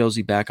get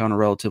Josie back on a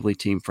relatively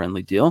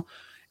team-friendly deal.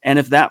 And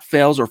if that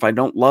fails, or if I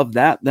don't love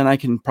that, then I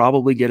can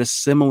probably get a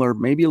similar,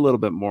 maybe a little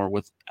bit more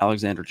with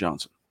Alexander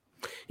Johnson.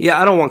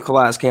 Yeah, I don't want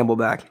Calais Campbell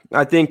back.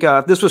 I think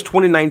if this was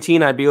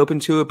 2019, I'd be open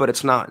to it, but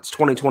it's not. It's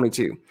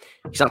 2022.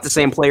 He's not the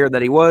same player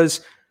that he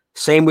was.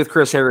 Same with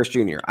Chris Harris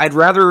Jr.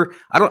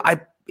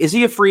 Is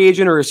he a free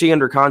agent or is he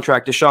under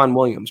contract to Deshaun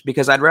Williams?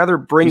 Because I'd rather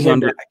bring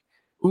him back.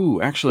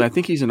 Ooh, actually, I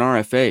think he's an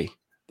RFA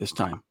this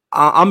time.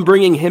 I'm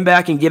bringing him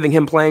back and giving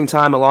him playing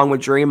time along with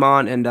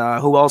Draymond and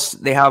who else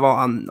they have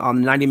on the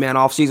 90-man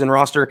offseason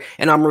roster.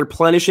 And I'm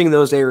replenishing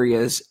those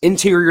areas,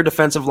 interior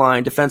defensive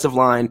line,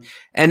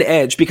 and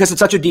edge, because it's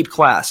such a deep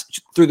class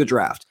through the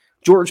draft.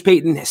 George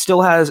Payton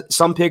still has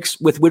some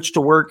picks with which to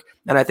work,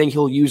 and I think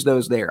he'll use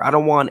those there. I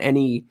don't want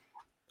any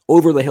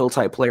over-the-hill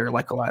type player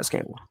like Calais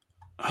Campbell.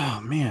 Oh,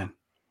 man.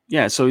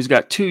 Yeah, so he's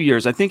got 2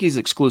 years. I think he's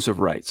exclusive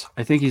rights.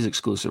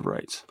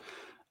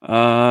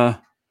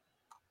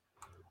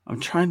 I'm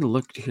trying to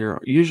look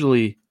here.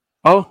 Usually,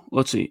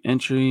 let's see.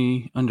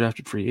 Entry,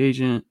 undrafted free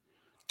agent.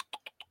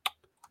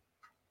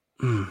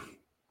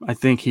 I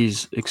think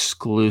he's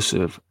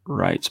exclusive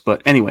rights.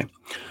 But anyway,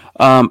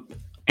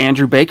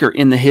 Andrew Baker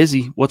in the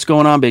hizzy. What's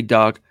going on, big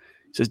dog?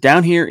 He says,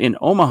 down here in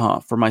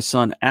Omaha for my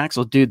son,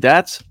 Axel. Dude,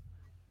 that's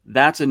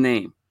a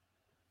name.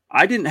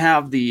 I didn't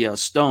have the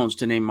stones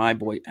to name my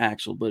boy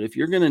Axel, but if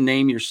you're going to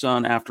name your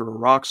son after a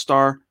rock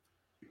star,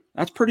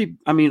 that's pretty,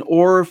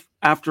 or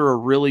after a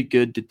really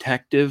good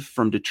detective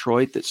from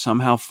Detroit that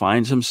somehow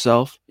finds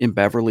himself in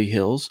Beverly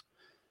Hills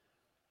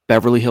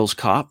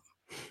Cop.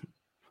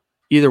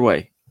 Either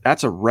way,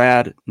 that's a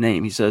rad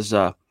name. He says,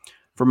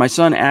 for my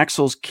son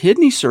Axel's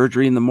kidney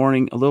surgery in the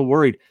morning, a little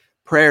worried.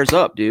 Prayers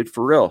up, dude,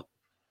 for real.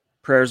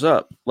 Prayers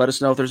up. Let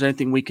us know if there's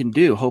anything we can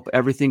do. Hope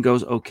everything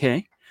goes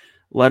okay.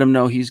 Let him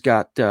know he's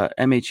got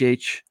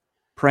MHH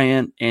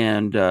praying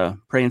and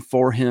praying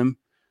for him.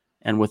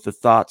 And with the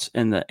thoughts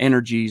and the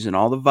energies and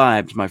all the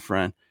vibes, my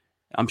friend,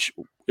 I'm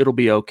sure it'll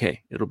be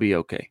okay. It'll be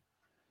okay.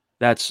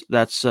 That's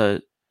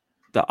the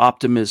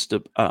optimist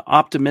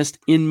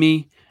in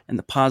me and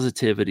the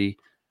positivity.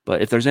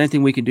 But if there's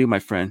anything we can do, my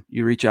friend,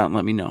 you reach out and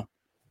let me know.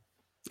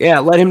 Yeah,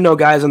 let him know,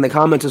 guys, in the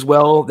comments as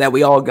well, that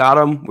we all got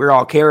him. We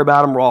all care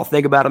about him. We're all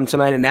think about him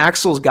tonight. And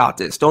Axel's got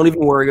this. Don't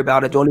even worry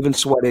about it. Don't even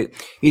sweat it.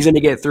 He's going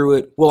to get through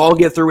it. We'll all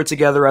get through it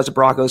together as a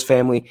Broncos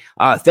family.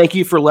 Thank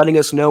you for letting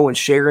us know and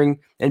sharing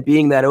and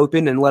being that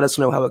open, and let us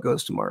know how it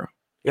goes tomorrow.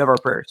 You have our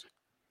prayers.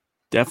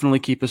 Definitely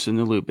keep us in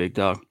the loop, big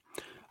dog.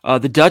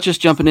 The Duchess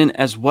jumping in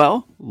as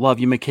well. Love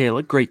you,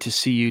 Michaela. Great to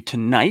see you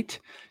tonight.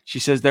 She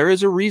says, there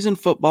is a reason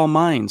football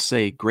minds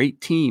say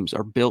great teams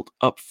are built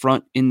up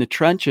front in the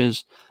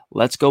trenches.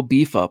 Let's go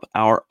beef up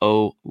our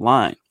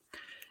O-line.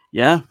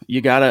 Yeah,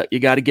 you gotta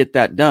get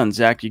that done,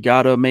 Zach. You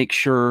gotta make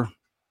sure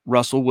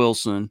Russell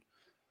Wilson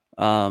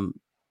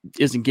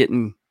isn't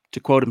getting, to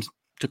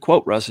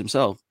quote Russ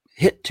himself,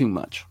 hit too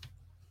much.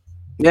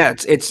 Yeah,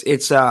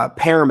 it's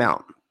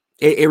paramount.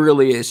 It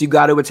really is. You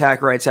got to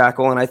attack right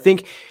tackle, and I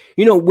think,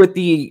 with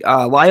the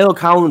La'el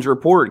Collins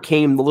report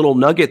came the little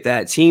nugget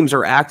that teams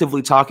are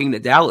actively talking to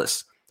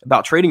Dallas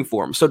about trading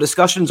for him. So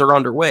discussions are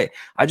underway.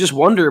 I just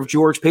wonder if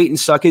George Paton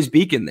stuck his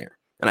beak in there.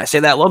 And I say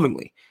that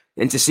lovingly.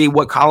 And to see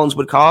what Collins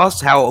would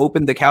cost, how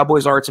open the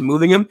Cowboys are to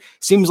moving him,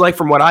 seems like,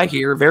 from what I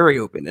hear, very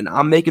open. And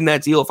I'm making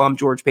that deal if I'm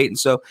George Paton.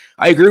 So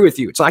I agree with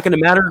you. It's not going to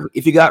matter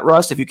if you got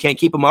Russ, if you can't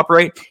keep him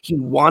upright. He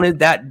wanted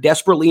that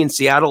desperately in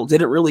Seattle,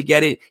 didn't really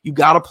get it. You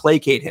got to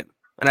placate him.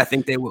 And I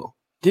think they will.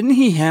 Didn't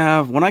he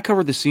have, when I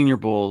covered the Senior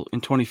Bowl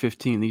in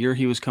 2015, the year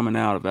he was coming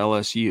out of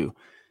LSU,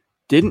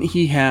 didn't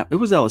he have, it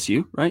was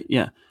LSU, right?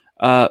 Yeah.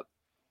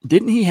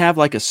 Didn't he have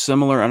like a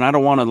similar, and I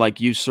don't want to like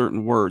use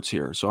certain words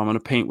here, so I'm going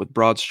to paint with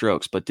broad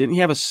strokes, but didn't he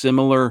have a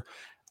similar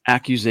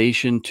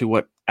accusation to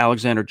what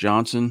Alexander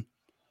Johnson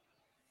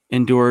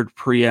endured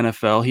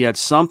pre-NFL? He had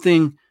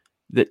something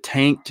that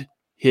tanked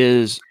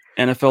his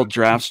NFL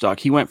draft stock.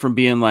 He went from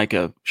being like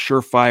a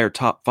surefire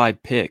top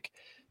 5 pick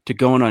to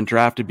going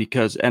undrafted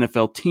because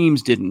NFL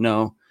teams didn't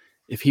know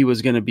if he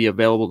was going to be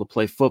available to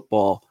play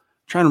football. I'm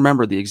trying to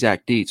remember the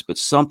exact deets, but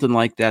something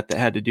like that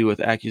had to do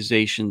with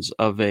accusations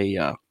of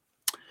a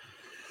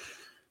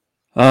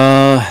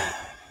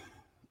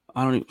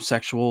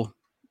sexual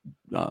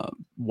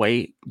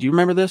way. Do you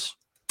remember this?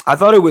 I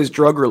thought it was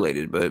drug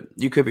related, but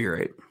you could be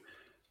right.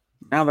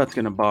 Now that's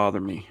going to bother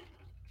me.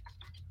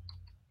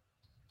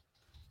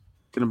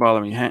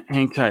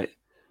 Hang tight.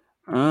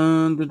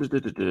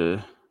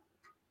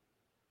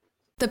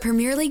 The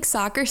Premier League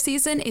soccer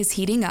season is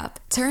heating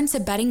up. Turn to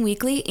Betting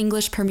Weekly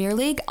English Premier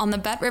League on the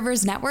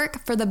BetRivers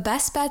Network for the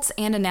best bets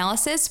and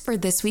analysis for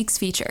this week's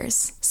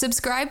features.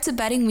 Subscribe to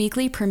Betting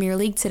Weekly Premier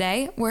League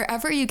today,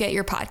 wherever you get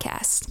your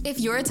podcast. If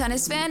you're a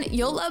tennis fan,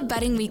 you'll love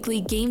Betting Weekly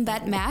Game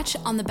Bet Match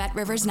on the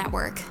BetRivers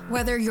Network.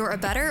 Whether you're a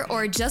bettor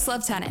or just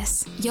love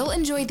tennis, you'll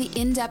enjoy the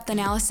in-depth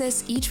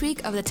analysis each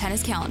week of the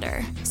tennis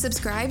calendar.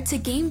 Subscribe to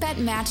Game Bet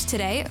Match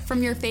today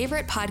from your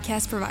favorite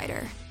podcast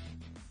provider.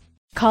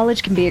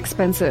 College can be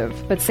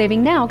expensive, but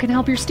saving now can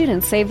help your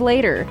students save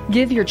later.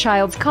 Give your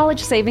child's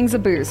college savings a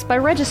boost by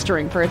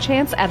registering for a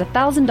chance at a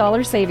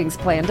 $1,000 savings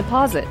plan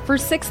deposit for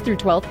 6th through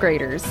 12th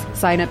graders.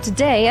 Sign up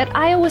today at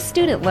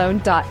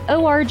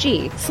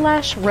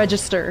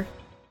iowastudentloan.org/register.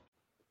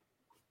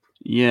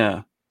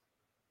 Yeah.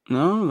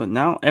 No,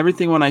 now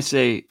everything when I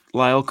say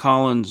La'el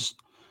Collins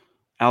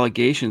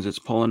allegations, it's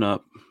pulling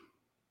up.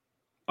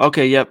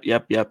 Okay, yep.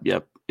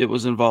 It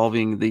was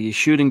involving the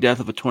shooting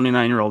death of a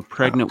 29-year-old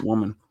pregnant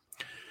woman.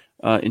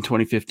 In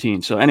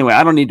 2015. So anyway,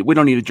 we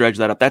don't need to dredge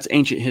that up. That's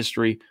ancient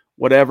history.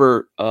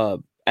 Whatever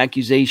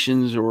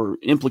accusations or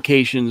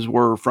implications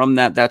were from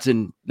that, that's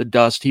in the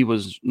dust. He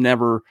was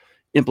never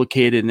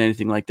implicated in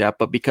anything like that.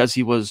 But because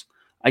he was,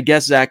 I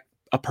guess, Zach,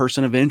 a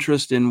person of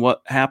interest in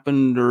what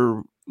happened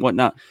or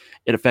whatnot,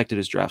 it affected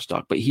his draft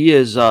stock. But he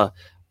is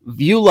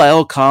view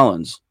La'el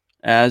Collins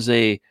as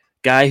a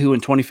guy who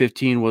in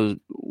 2015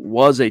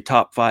 was a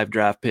top 5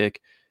 draft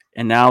pick,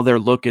 and now they're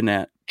looking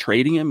at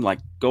trading him, like,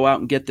 go out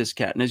and get this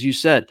cat. And as you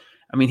said,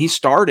 I mean, he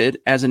started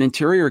as an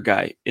interior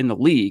guy in the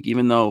league,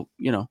 even though,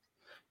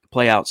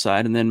 play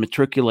outside, and then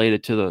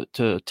matriculated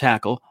to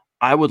tackle.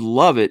 I would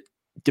love it,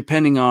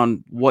 depending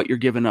on what you're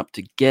giving up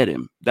to get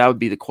him. That would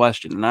be the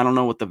question. And I don't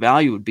know what the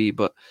value would be,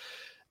 but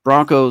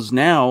Broncos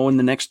now in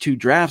the next 2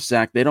 drafts,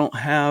 Zach, they don't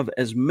have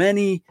as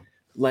many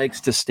legs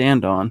to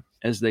stand on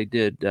as they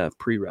did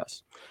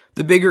pre-Russ.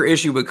 The bigger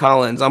issue with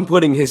Collins, I'm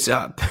putting his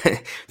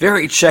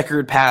very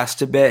checkered past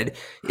to bed,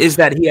 is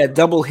that he had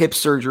double hip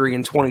surgery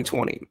in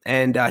 2020.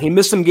 And he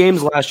missed some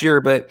games last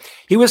year, but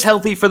he was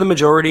healthy for the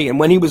majority. And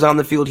when he was on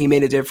the field, he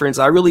made a difference.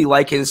 I really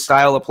like his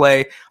style of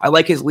play. I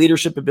like his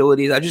leadership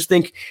abilities. I just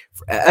think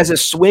as a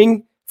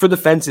swing for the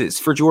fences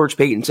for George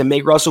Paton to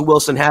make Russell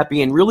Wilson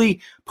happy and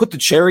really put the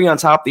cherry on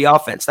top of the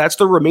offense, that's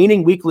the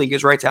remaining weak link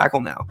is right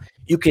tackle now.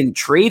 You can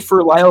trade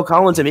for La'el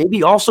Collins and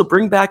maybe also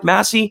bring back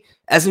Massey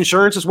as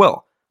insurance as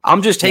well.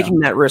 I'm just taking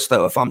that risk,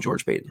 though, if I'm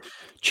George Paton.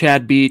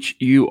 Chad Beach,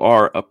 you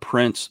are a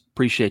prince.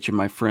 Appreciate you,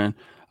 my friend.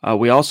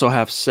 We also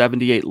have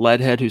 78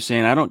 Leadhead who's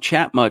saying, I don't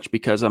chat much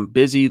because I'm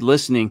busy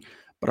listening,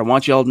 but I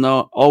want you all to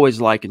know, always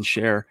like and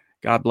share.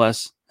 God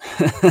bless.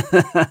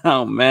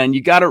 Oh, man, you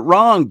got it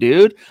wrong,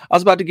 dude. I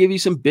was about to give you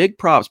some big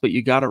props, but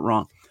you got it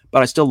wrong.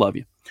 But I still love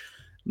you.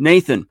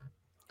 Nathan,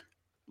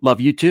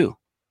 love you too.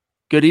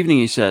 Good evening,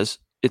 he says.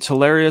 It's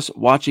hilarious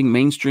watching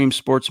mainstream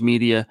sports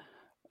media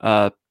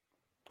tall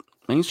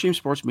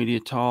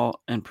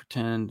and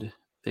pretend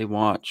they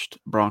watched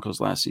Broncos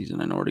last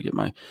season in order to get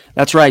my...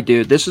 That's right,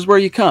 dude. This is where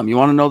you come. You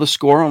want to know the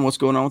score on what's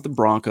going on with the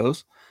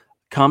Broncos?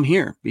 Come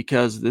here,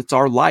 because it's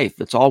our life.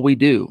 That's all we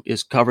do,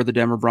 is cover the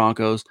Denver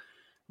Broncos,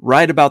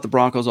 write about the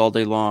Broncos all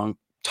day long,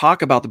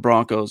 talk about the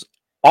Broncos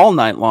all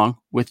night long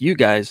with you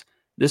guys.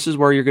 This is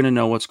where you're going to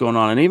know what's going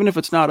on. And even if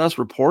it's not us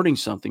reporting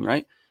something,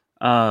 right?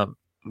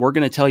 We're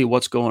going to tell you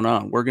what's going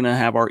on. We're going to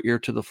have our ear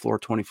to the floor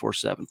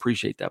 24/7.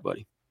 Appreciate that,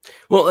 buddy.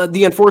 Well,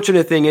 the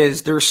unfortunate thing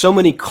is there's so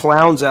many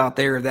clowns out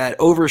there that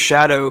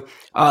overshadow.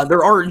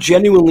 There are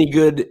genuinely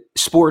good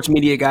sports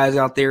media guys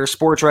out there,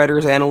 sports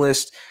writers,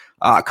 analysts,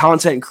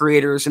 content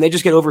creators, and they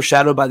just get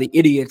overshadowed by the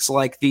idiots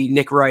like the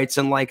Nick Wrights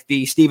and like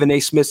the Stephen A.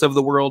 Smiths of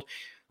the world.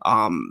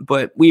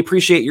 But we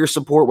appreciate your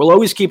support. We'll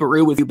always keep it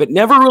real with you, but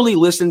never really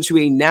listen to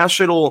a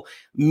national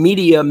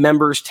media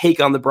member's take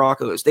on the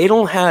Broncos. They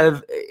don't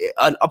have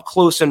an up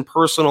close and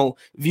personal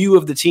view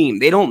of the team.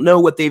 They don't know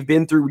what they've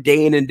been through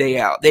day in and day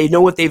out. They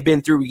know what they've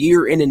been through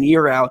year in and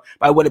year out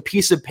by what a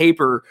piece of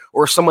paper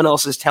or someone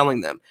else is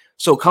telling them.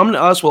 So come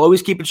to us. We'll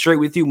always keep it straight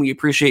with you, and we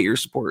appreciate your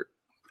support.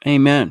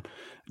 Amen.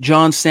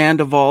 John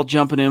Sandoval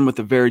jumping in with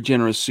a very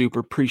generous super.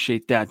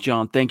 Appreciate that,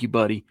 John. Thank you,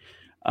 buddy.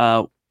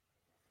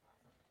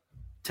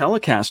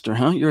 Telecaster,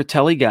 huh? You're a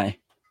telly guy.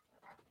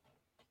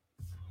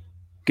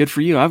 Good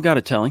for you. I've got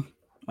a telly.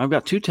 I've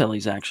got two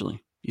tellies,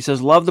 actually. He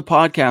says, love the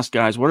podcast,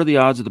 guys. What are the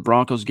odds of the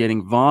Broncos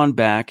getting Vaughn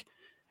back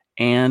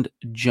and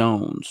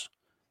Jones?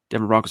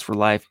 Denver Broncos for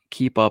life.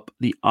 Keep up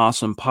the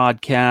awesome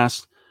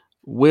podcast.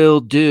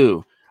 Will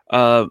do.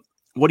 What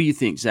do you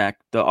think, Zach?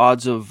 The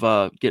odds of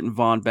getting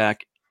Vaughn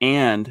back,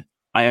 and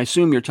I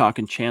assume you're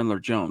talking Chandler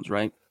Jones,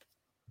 right?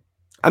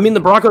 I mean,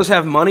 the Broncos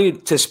have money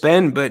to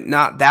spend, but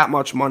not that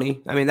much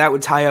money. I mean, that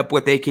would tie up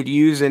what they could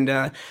use,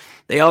 and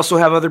they also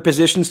have other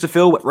positions to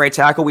fill. Right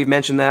tackle, we've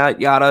mentioned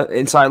that. Yada,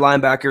 inside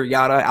linebacker.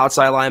 Yada,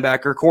 outside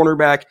linebacker.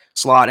 Cornerback,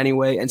 slot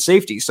anyway, and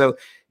safety. So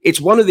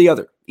it's one or the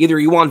other. Either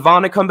you want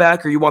Vaughn to come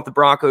back or you want the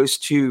Broncos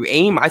to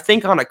aim, I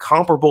think, on a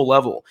comparable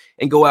level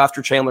and go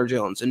after Chandler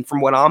Jones. And from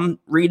what I'm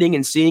reading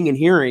and seeing and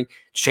hearing,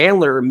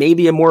 Chandler may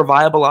be a more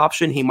viable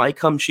option. He might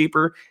come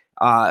cheaper.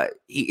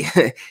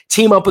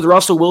 Team up with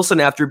Russell Wilson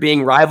after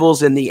being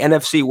rivals in the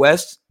NFC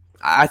West.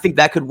 I think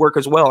that could work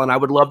as well, and I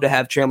would love to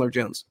have Chandler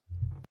Jones.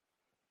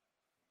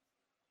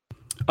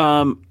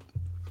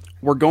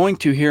 We're going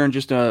to, here in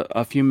just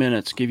a few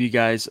minutes, give you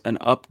guys an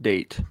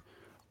update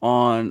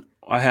on,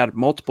 I had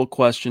multiple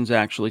questions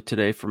actually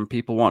today from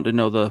people wanting to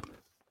know the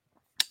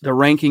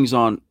rankings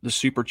on the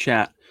Super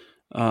Chat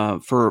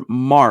for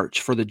March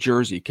for the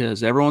jersey,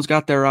 because everyone's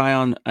got their eye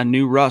on a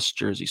new Russ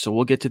jersey, so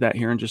we'll get to that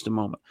here in just a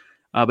moment.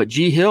 But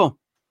G Hill,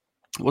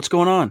 what's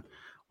going on?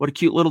 What a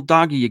cute little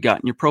doggy you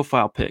got in your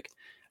profile pic.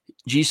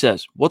 G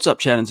says, what's up,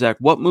 Chad and Zach?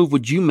 What move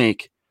would you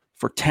make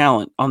for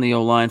talent on the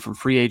O-line from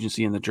free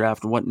agency in the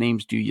draft, and what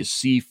names do you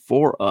see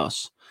for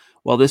us?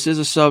 Well, this is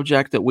a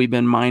subject that we've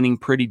been mining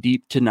pretty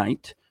deep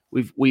tonight.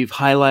 We've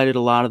highlighted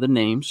a lot of the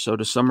names. So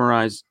to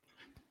summarize,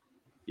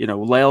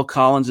 La'el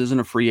Collins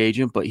isn't a free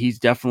agent, but he's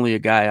definitely a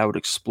guy I would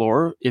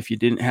explore if you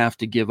didn't have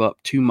to give up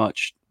too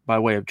much by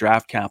way of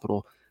draft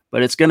capital.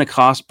 But it's going to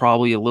cost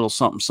probably a little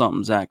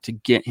something, Zach, to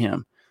get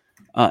him.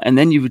 And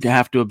then you would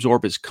have to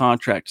absorb his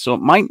contract. So it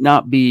might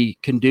not be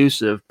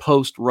conducive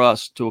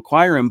post-Russ to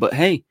acquire him. But,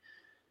 hey,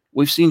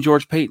 we've seen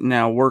George Paton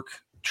now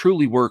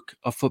truly work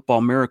a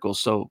football miracle.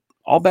 So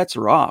all bets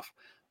are off.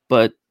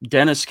 But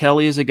Dennis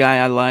Kelly is a guy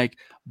I like.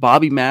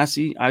 Bobby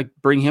Massey, I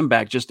bring him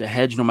back just to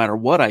hedge no matter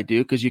what I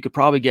do, because you could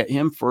probably get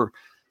him for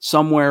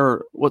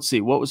somewhere. Let's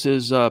see, what was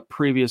his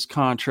previous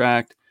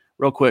contract?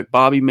 Real quick,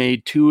 Bobby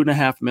made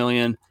 $2.5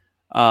 million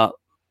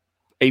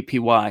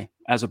APY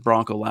as a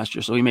Bronco last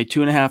year. So he made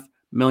 $2.5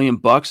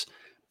 million.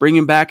 Bring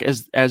him back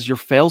as your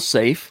fail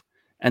safe,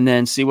 and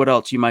then see what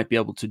else you might be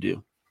able to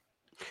do.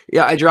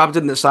 Yeah, I dropped it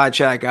in the side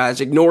chat,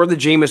 guys. Ignore the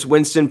Jameis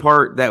Winston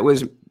part that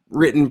was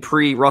written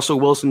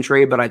pre-Russell Wilson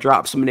trade, but I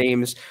dropped some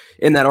names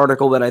in that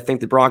article that I think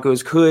the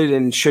Broncos could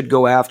and should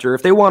go after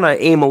if they want to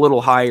aim a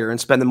little higher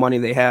and spend the money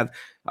they have.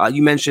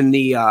 You mentioned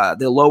the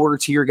lower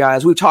tier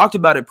guys. We've talked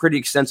about it pretty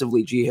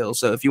extensively, G Hill.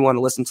 So if you want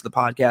to listen to the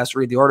podcast,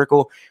 read the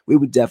article, we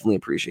would definitely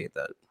appreciate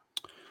that.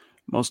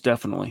 Most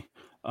definitely.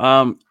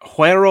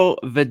 Juero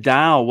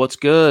Vidal, what's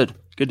good?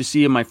 Good to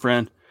see you, my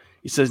friend.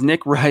 He says,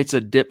 Nick Wright's a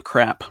dip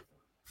crap.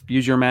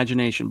 Use your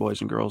imagination, boys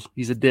and girls.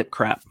 He's a dip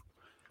crap.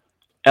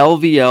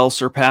 LVL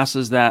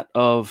surpasses that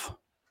of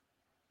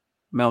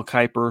Mel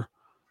Kiper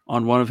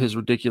on one of his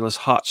ridiculous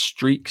hot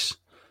streaks.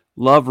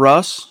 Love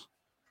Russ.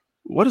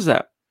 What is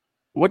that?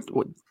 What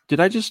did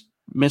I just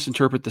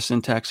misinterpret the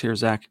syntax here,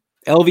 Zach?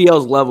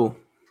 LVL's level.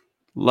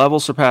 Level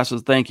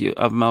surpasses, thank you,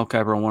 of Mel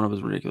Kiper on one of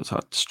his ridiculous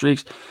hot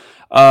streaks.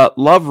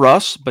 Love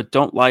Russ, but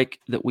don't like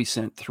that we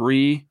sent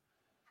 3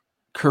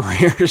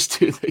 careers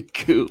to the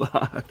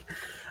gulag.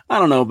 I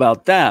don't know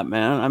about that,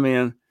 man. I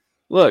mean,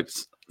 look,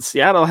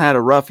 Seattle had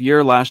a rough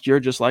year last year,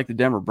 just like the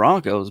Denver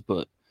Broncos,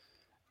 but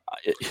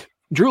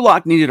Drew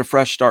Lock needed a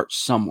fresh start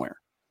somewhere.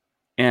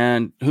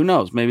 And who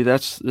knows, maybe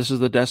this is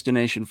the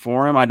destination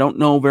for him. I don't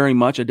know very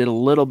much. I did a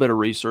little bit of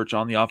research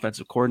on the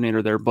offensive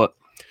coordinator there, but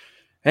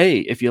hey,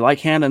 if you like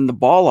handing the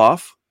ball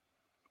off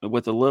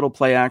with a little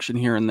play action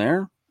here and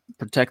there,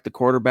 protect the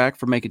quarterback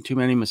from making too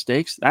many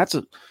mistakes, that's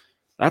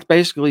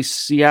basically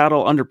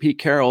Seattle under Pete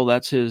Carroll.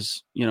 That's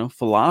his,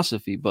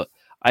 philosophy. But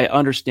I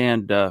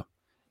understand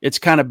it's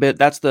kind of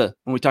when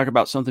we talk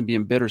about something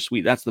being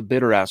bittersweet, that's the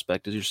bitter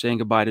aspect, is you're saying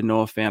goodbye to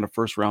Noah Fant, a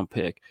first-round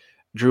pick,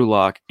 Drew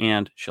Lock,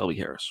 and Shelby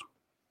Harris.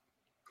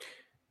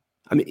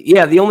 I mean,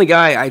 yeah, the only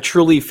guy I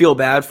truly feel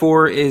bad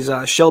for is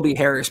Shelby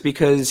Harris,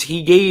 because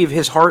he gave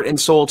his heart and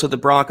soul to the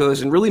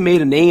Broncos and really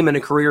made a name and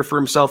a career for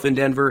himself in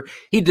Denver.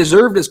 He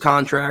deserved his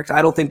contract.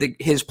 I don't think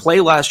that his play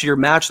last year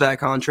matched that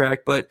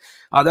contract, but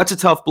that's a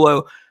tough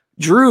blow.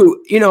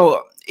 Drew,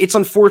 it's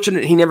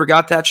unfortunate he never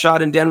got that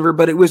shot in Denver,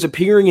 but it was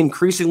appearing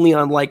increasingly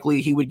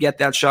unlikely he would get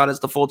that shot as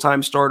the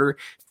full-time starter.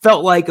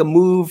 Felt like a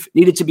move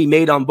needed to be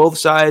made on both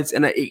sides,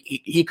 and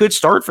he could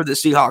start for the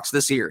Seahawks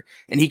this year,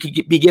 and he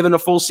could be given a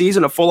full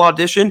season, a full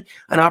audition,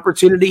 an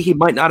opportunity he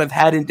might not have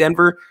had in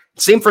Denver.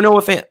 Same for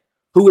Noah Fant,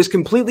 who was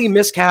completely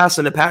miscast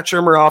in a Pat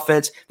Shurmur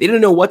offense. They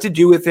didn't know what to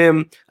do with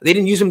him. They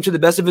didn't use him to the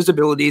best of his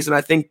abilities, and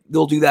I think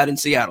they'll do that in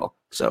Seattle.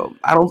 So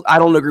I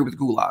don't agree with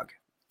Gulag.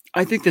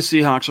 I think the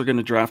Seahawks are going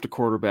to draft a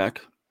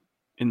quarterback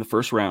in the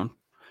first round,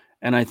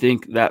 and I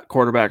think that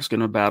quarterback's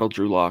going to battle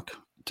Drew Lock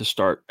to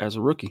start as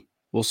a rookie.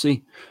 We'll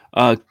see.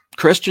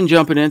 Christian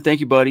jumping in. Thank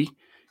you, buddy. He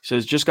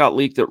says, just got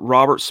leaked that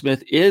Robert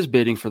Smith is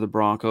bidding for the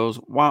Broncos.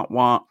 Wah,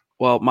 wah.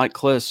 Well, Mike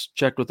Kliss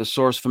checked with a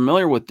source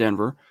familiar with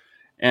Denver,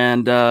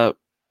 and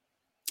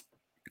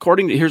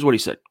here's what he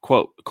said,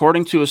 quote,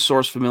 according to a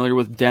source familiar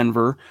with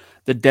Denver,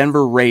 the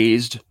Denver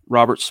raised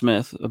Robert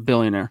Smith, a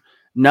billionaire.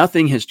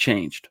 Nothing has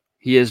changed.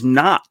 He is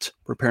not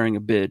preparing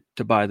a bid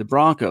to buy the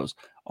Broncos,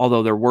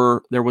 although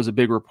there was a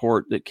big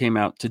report that came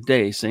out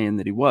today saying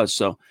that he was.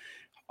 So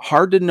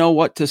hard to know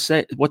what to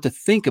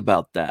think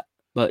about that.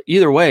 But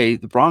either way,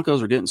 the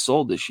Broncos are getting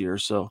sold this year.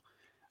 So,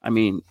 I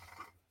mean,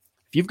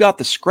 if you've got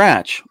the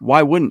scratch,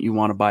 why wouldn't you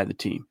want to buy the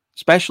team?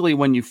 Especially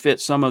when you fit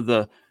some of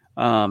the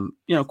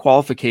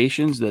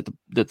qualifications that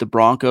the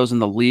Broncos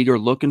and the league are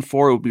looking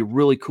for. It would be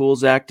really cool,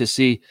 Zach, to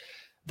see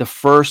the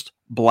first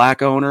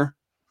black owner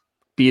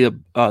be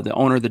the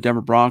owner of the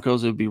Denver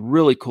Broncos. It would be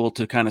really cool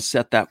to kind of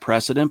set that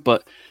precedent,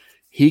 but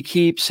he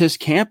keeps his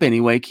camp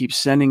anyway, keeps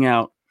sending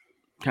out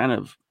kind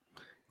of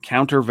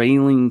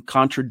countervailing,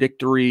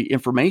 contradictory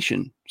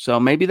information. So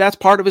maybe that's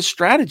part of his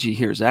strategy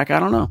here, Zach. I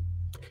don't know.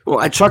 Well,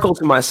 I chuckled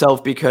to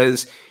myself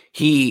because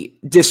he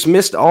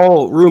dismissed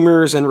all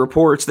rumors and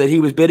reports that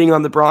he was bidding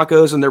on the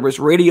Broncos, and there was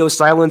radio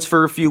silence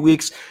for a few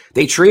weeks.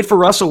 They trade for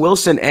Russell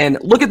Wilson, and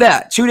look at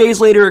that. 2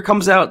 days later, it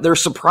comes out they're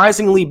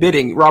surprisingly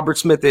bidding, Robert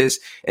Smith is,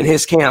 in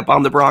his camp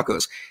on the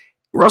Broncos.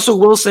 Russell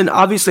Wilson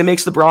obviously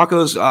makes the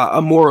Broncos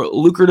a more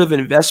lucrative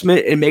investment.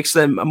 It makes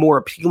them a more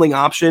appealing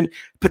option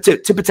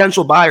to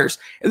potential buyers.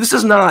 And this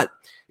is not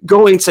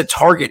going to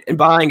Target and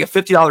buying a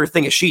 $50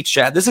 thing of sheets,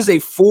 Chad. This is a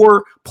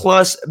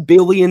 $4+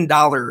 billion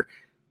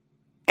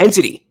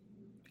entity.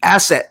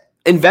 Asset,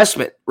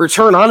 investment,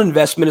 return on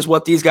investment is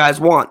what these guys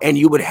want, and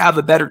you would have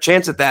a better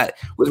chance at that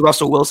with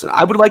Russell Wilson.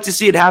 I would like to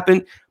see it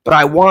happen, but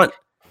I want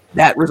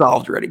that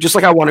resolved already, just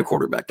like I want a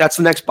quarterback. That's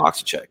the next box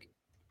to check.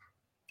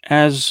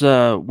 As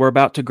we're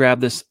about to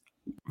grab this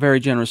very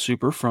generous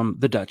super from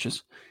the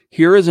Duchess,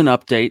 here is an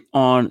update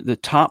on the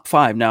top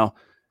 5. Now,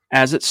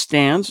 as it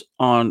stands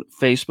on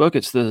Facebook,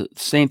 it's the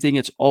same thing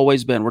it's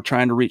always been. We're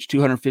trying to reach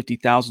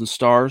 250,000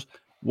 stars.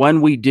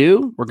 When we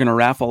do, we're going to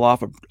raffle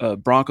off a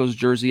Broncos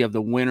jersey of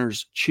the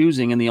winner's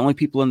choosing, and the only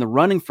people in the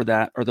running for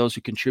that are those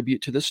who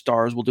contribute to the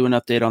stars. We'll do an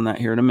update on that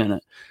here in a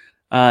minute.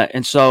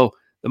 And so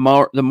the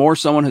more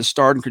someone has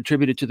starred and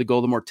contributed to the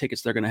goal, the more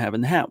tickets they're going to have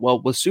in the hat.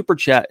 Well, with Super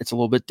Chat, it's a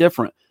little bit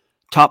different.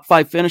 Top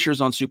 5 finishers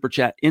on Super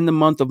Chat in the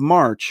month of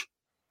March.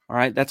 All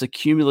right, that's a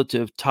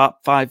cumulative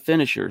top 5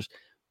 finishers.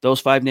 Those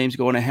 5 names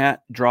go in a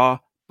hat, draw,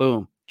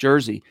 boom,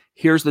 jersey.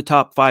 Here's the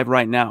top 5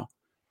 right now.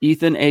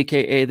 Ethan,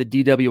 a.k.a. the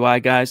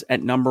DWI guys,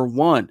 at number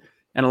 1.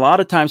 And a lot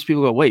of times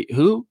people go, wait,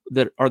 who?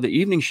 That are the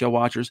evening show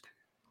watchers.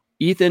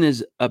 Ethan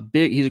is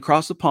he's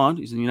across the pond.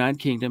 He's in the United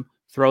Kingdom,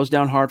 throws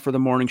down hard for the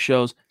morning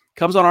shows,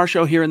 comes on our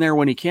show here and there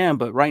when he can.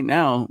 But right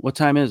now, what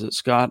time is it,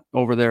 Scott,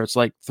 over there? It's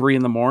like 3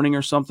 in the morning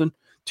or something,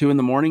 2 in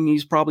the morning.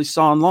 He's probably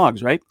sawing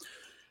logs, right?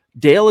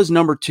 Dale is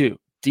number 2,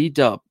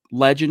 D-Dub,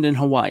 legend in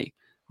Hawaii.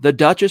 The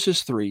Duchess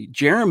is 3.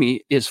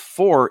 Jeremy is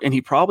 4, and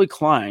he probably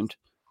climbed.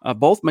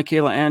 Both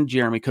Michaela and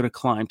Jeremy could have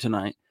climbed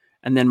tonight.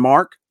 And then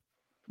Mark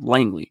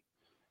Langley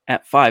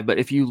at 5. But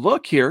if you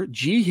look here,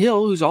 G.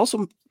 Hill, who's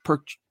also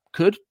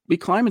could be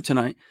climbing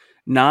tonight,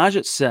 Naj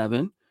at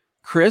 7,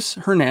 Chris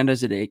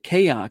Hernandez at 8,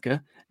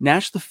 Kayaka,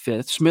 Nash the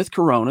 5th, Smith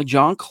Corona,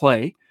 John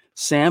Clay,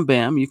 Sam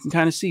Bam. You can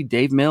kind of see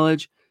Dave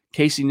Millage,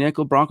 Casey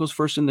Nickel, Broncos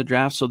first in the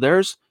draft. So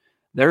there's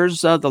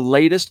the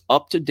latest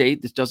up to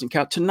date. This doesn't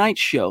count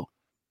tonight's show,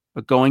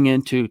 but going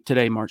into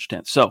today, March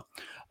 10th. So,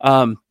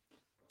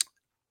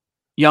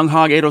 Young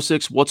Hog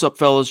 806, what's up,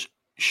 fellas?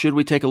 Should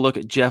we take a look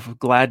at Jeff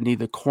Gladney,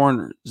 the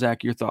corner?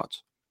 Zach, your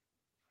thoughts?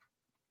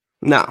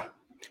 No,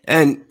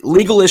 And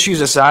legal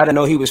issues aside, I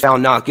know he was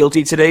found not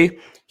guilty today.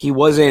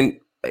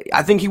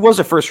 I think he was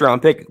a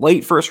first-round pick,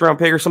 late first-round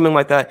pick or something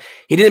like that.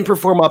 He didn't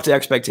perform up to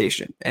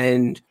expectation.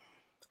 And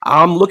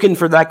I'm looking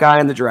for that guy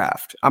in the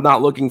draft. I'm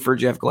not looking for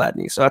Jeff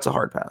Gladney, so that's a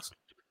hard pass.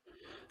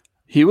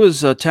 He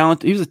was a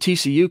talented. He was a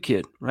TCU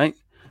kid, right?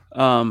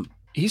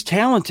 He's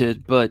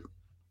talented, but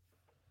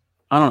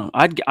I don't know.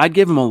 I'd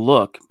give him a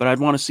look, but I'd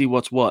want to see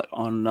what's what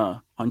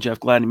on Jeff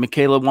Gladney.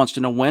 Michaela wants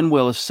to know, when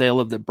will a sale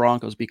of the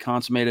Broncos be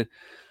consummated?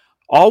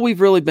 All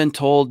we've really been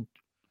told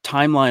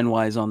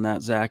timeline-wise on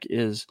that, Zach,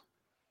 is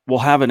we'll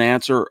have an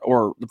answer,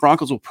 or the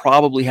Broncos will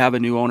probably have a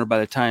new owner by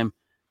the time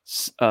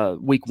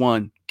week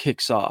 1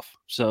 kicks off.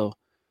 So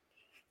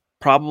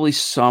probably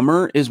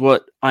summer is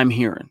what I'm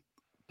hearing.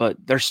 But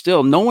there's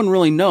still, no one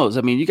really knows.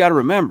 I mean, you got to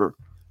remember,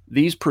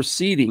 these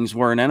proceedings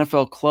where an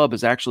NFL club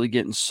is actually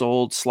getting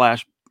sold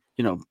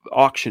 /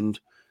 auctioned,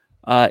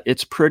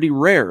 it's pretty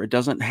rare. It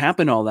doesn't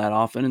happen all that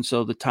often. And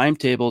so the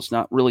timetable is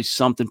not really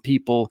something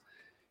people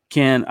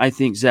can, I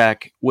think,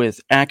 Zach,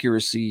 with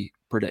accuracy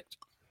predict.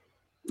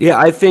 Yeah,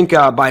 I think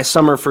by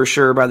summer for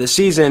sure, by the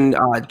season,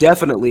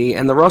 definitely.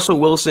 And the Russell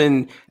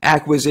Wilson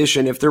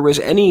acquisition, if there was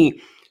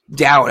any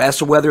doubt as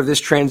to whether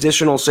this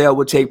transitional sale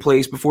would take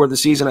place before the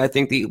season, I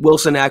think the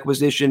Wilson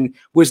acquisition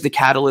was the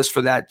catalyst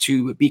for that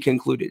to be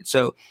concluded.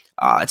 So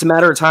it's a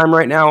matter of time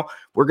right now.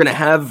 We're going to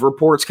have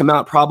reports come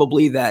out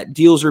probably that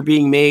deals are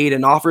being made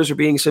and offers are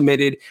being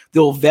submitted.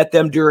 They'll vet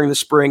them during the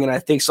spring, and I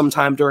think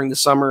sometime during the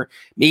summer,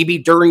 maybe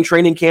during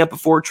training camp,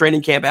 before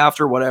training camp,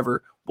 after,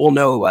 whatever, we'll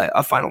know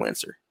a final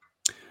answer.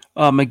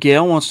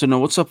 Miguel wants to know,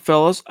 what's up,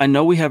 fellas? I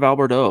know we have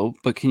Albert O,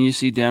 but can you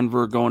see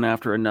Denver going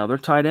after another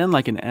tight end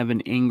like an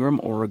Evan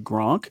Ingram or a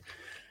Gronk?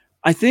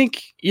 I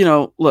think,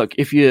 look,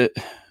 Noah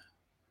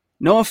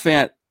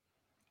Fant,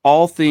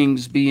 all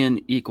things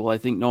being equal, I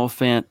think Noah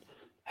Fant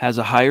has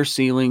a higher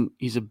ceiling.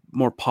 He's a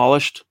more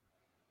polished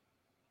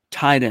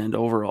tight end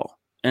overall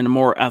and a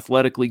more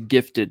athletically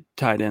gifted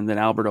tight end than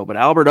Albert O. But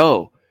Albert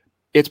O,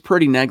 it's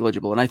pretty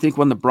negligible. And I think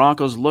when the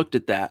Broncos looked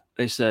at that,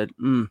 they said,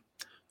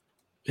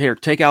 here,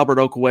 take Albert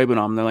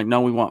Okwuegbunam. They're like,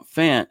 no, we want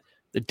Fant.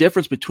 The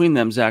difference between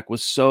them, Zach,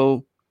 was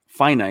so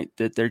finite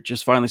that they're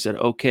just finally said,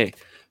 okay.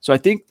 So I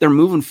think they're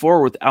moving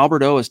forward with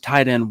Albert O as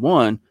tight end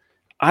 1.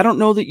 I don't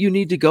know that you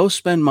need to go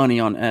spend money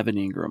on Evan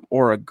Ingram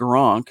or a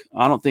Gronk.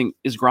 I don't think,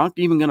 is Gronk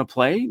even going to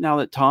play now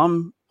that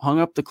Tom hung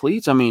up the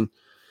cleats? I mean,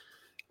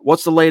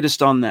 what's the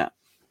latest on that?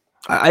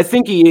 I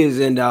think he is,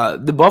 and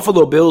the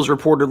Buffalo Bills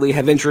reportedly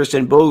have interest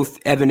in both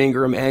Evan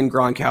Ingram and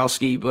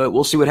Gronkowski, but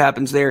we'll see what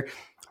happens there.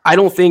 I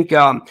don't think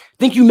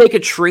you make a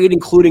trade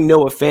including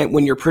Noah Fant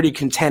when you're pretty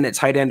content at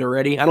tight end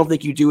already. I don't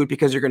think you do it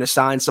because you're going to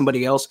sign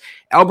somebody else.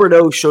 Albert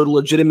O showed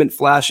legitimate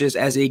flashes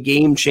as a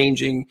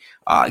game-changing,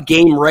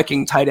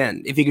 game-wrecking tight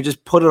end if you could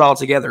just put it all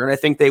together, and I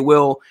think they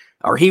will,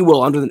 or he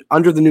will,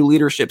 under the new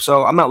leadership.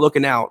 So I'm not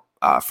looking out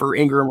for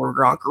Ingram or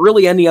Gronk or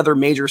really any other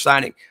major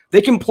signing.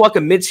 They can pluck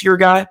a mid-tier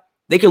guy.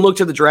 They can look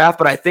to the draft,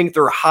 but I think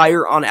they're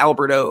higher on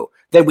Albert O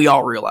than we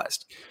all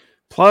realized.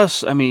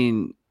 Plus, I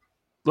mean,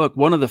 look,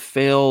 one of the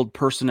failed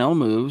personnel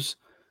moves,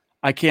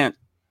 I can't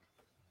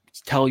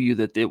tell you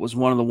that it was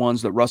one of the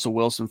ones that Russell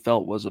Wilson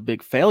felt was a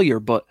big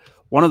failure, but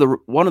one of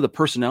the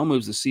personnel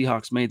moves the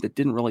Seahawks made that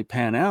didn't really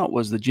pan out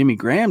was the Jimmy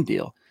Graham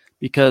deal,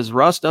 because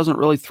Russ doesn't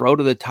really throw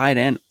to the tight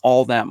end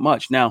all that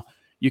much. Now,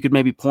 you could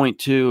maybe point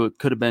to it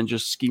could have been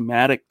just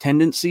schematic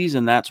tendencies,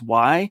 and that's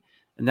why,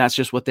 and that's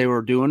just what they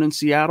were doing in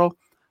Seattle.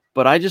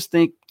 But I just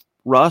think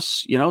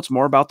Russ, it's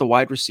more about the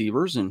wide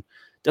receivers, and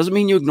doesn't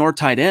mean you ignore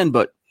tight end,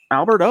 but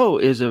Albert O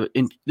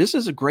this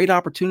is a great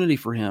opportunity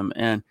for him,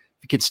 and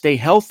if he can stay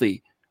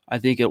healthy, I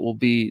think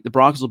the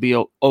Broncos will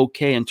be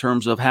okay in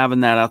terms of having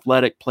that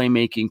athletic,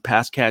 playmaking,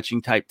 pass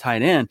catching type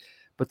tight end,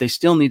 but they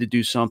still need to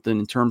do something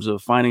in terms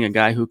of finding a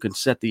guy who can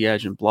set the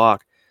edge and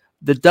block.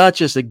 The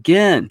Duchess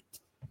again.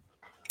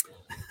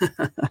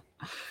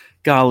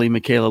 Golly,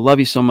 Michaela, love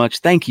you so much.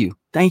 Thank you.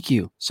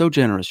 So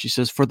generous. She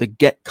says for the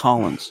Get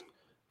Collins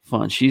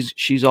fund.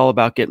 She's all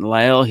about getting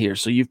Lael here.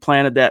 So you've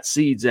planted that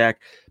seed, Zach.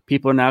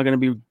 People are now going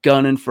to be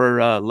gunning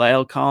for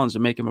Lael Collins to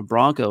make him a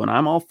Bronco, and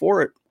I'm all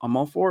for it.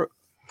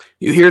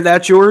 You hear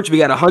that, George? We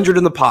got 100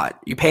 in the pot.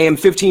 You pay him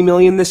 $15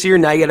 million this year.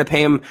 Now you got to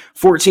pay him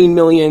 $14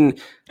 million.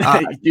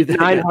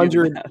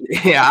 900.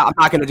 Yeah, I'm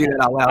not going to do that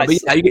out loud. But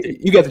yeah,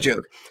 you get the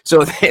joke.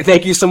 So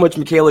thank you so much,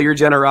 Michaela. Your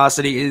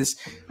generosity is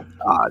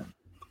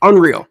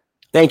unreal.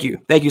 Thank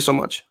you so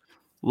much.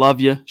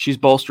 Love you. She's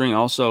bolstering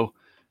also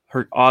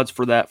her odds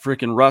for that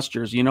freaking Russ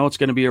jersey. It's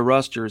going to be a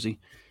Russ jersey.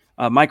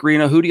 Mike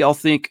Reno, who do y'all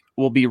think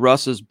will be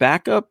Russ's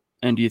backup?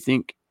 And do you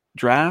think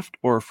draft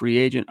or a free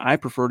agent? I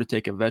prefer to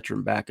take a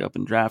veteran backup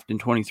and draft in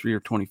 23 or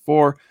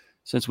 24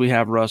 since we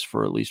have Russ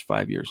for at least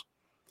 5 years.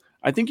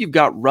 I think you've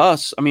got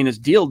Russ. I mean, his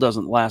deal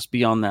doesn't last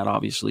beyond that,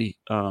 obviously.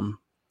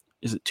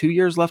 Is it 2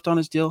 years left on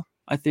his deal?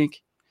 I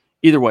think.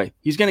 Either way,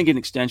 he's going to get an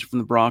extension from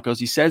the Broncos.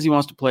 He says he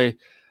wants to play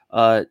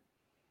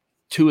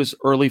to his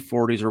early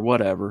 40s or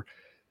whatever.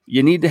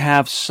 You need to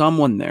have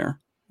someone there.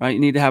 Right, you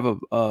need to have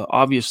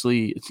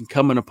obviously it's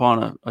incumbent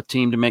upon a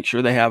team to make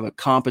sure they have a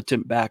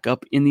competent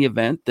backup in the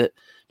event that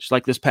Just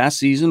like this past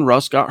season,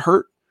 Russ got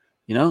hurt,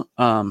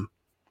 what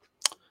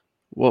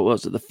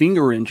was it? The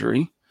finger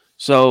injury.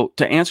 So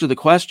to answer the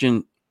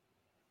question,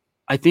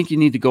 I think you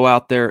need to go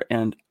out there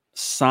and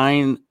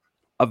sign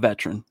a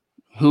veteran.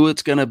 Who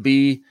it's going to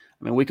be,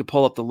 I mean, we could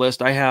pull up the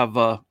list. I have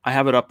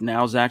it up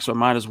now, Zach, so I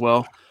might as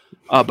well.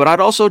 But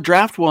I'd also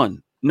draft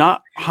one,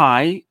 not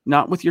high,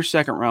 not with your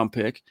second round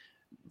pick,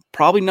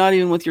 probably not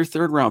even with your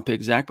third round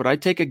pick, Zach. But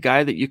I'd take a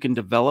guy that you can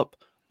develop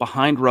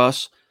behind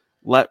Russ,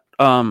 let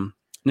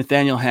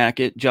Nathaniel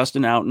Hackett,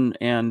 Justin Outen,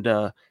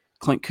 and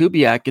Clint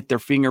Kubiak get their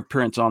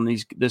fingerprints on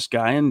this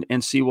guy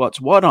and see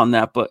what's what on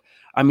that. But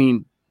I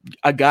mean,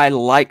 a guy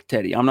like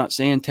Teddy, I'm not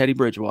saying Teddy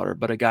Bridgewater,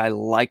 but a guy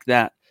like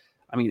that.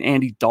 I mean,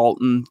 Andy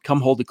Dalton,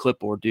 come hold the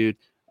clipboard, dude.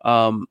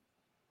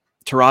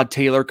 Tyrod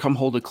Taylor, come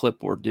hold a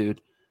clipboard,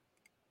 dude.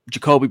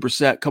 Jacoby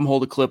Brissett, come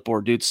hold a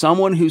clipboard, dude.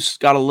 Someone who's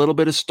got a little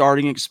bit of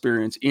starting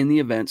experience in the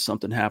event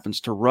something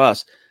happens to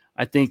Russ.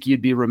 I think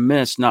you'd be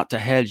remiss not to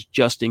hedge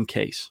just in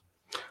case.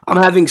 I'm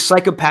having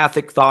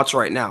psychopathic thoughts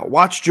right now.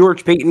 Watch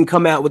George Payton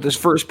come out with his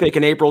first pick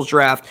in April's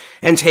draft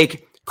and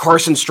take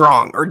Carson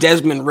Strong or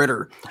Desmond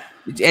Ridder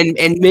and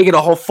make it a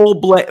whole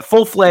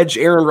full-fledged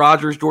Aaron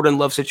Rodgers, Jordan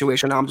Love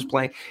situation. I'm just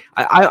playing.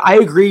 I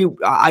agree.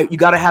 You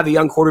got to have a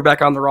young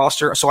quarterback on the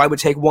roster, so I would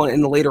take one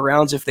in the later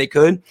rounds if they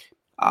could.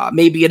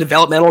 Maybe a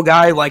developmental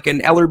guy like an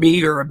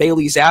Ellerbe or a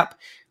Bailey Zapp.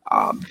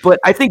 But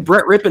I think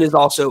Brett Rippon is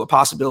also a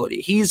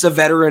possibility. He's a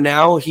veteran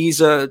now.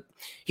 He's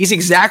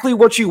exactly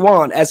what you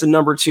want as a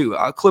number two,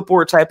 a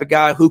clipboard type of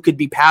guy who could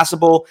be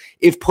passable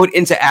if put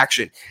into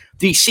action.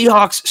 The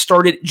Seahawks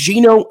started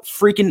Geno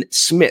freaking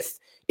Smith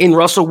in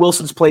Russell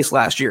Wilson's place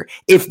last year.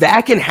 If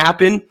that can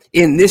happen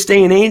in this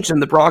day and age, then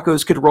the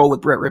Broncos could roll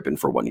with Brett Rippon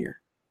for 1 year.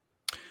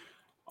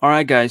 All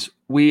right, guys,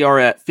 we are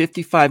at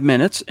 55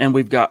 minutes, and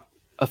we've got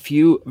a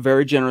few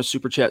very generous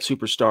Super Chat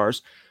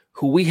superstars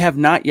who we have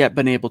not yet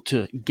been able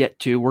to get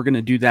to. We're going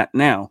to do that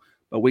now,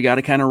 but we got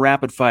to kind of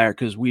rapid fire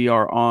because we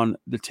are on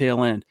the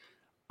tail end.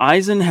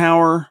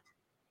 Eisenhower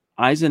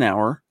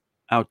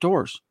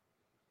Outdoors.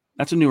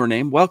 That's a newer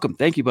name. Welcome.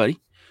 Thank you, buddy.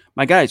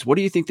 My guys, what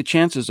do you think the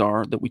chances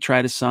are that we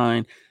try to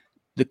sign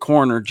the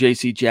corner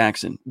J.C.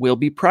 Jackson? Will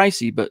be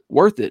pricey, but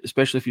worth it,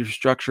 especially if you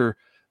structure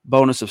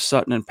bonus of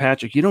Sutton and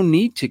Patrick. You don't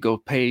need to go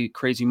pay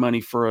crazy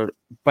money for a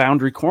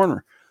boundary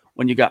corner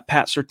when you got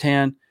Pat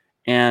Surtain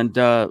and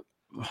I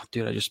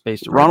just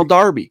spaced it. Ronald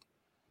Darby.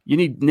 You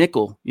need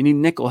nickel. You need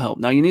nickel help.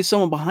 Now, you need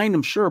someone behind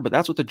him, sure, but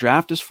that's what the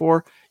draft is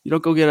for. You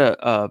don't go get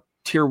a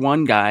tier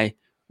one guy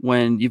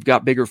when you've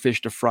got bigger fish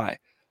to fry.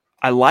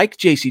 I like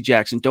J.C.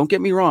 Jackson. Don't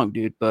get me wrong,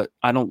 dude, but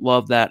I don't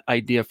love that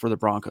idea for the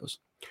Broncos.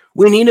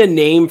 We need a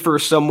name for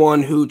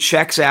someone who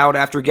checks out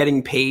after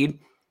getting paid.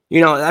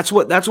 That's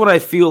what I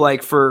feel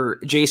like for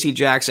J.C.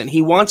 Jackson.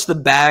 He wants the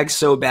bag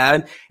so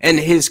bad, and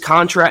his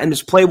contract and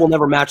his play will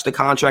never match the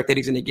contract that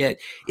he's going to get.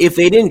 If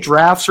they didn't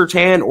draft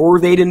Surtain or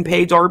they didn't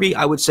pay Darby,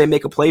 I would say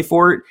make a play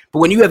for it. But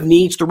when you have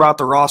needs throughout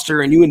the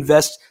roster and you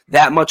invest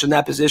that much in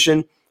that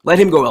position, let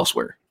him go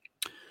elsewhere.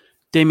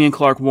 Damian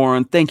Clark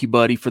Warren, thank you,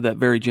 buddy, for that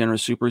very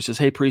generous super. He says,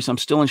 hey, Priest, I'm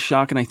still in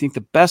shock, and I think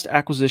the best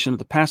acquisition of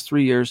the past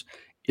 3 years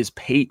is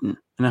Peyton,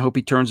 and I hope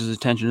he turns his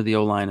attention to the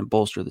O-line and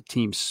bolster the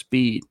team's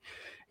speed.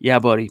 Yeah,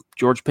 buddy,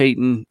 George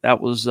Payton, that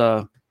was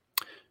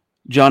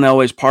John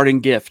Elway's parting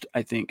gift,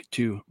 I think,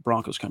 to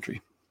Broncos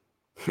country.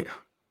 Yeah,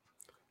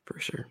 for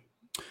sure.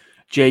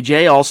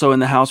 JJ also in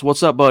the house.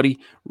 What's up, buddy?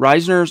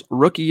 Reisner's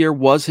rookie year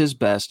was his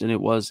best, and it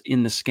was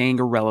in the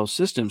Scangarello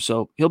system,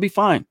 so he'll be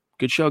fine.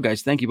 Good show,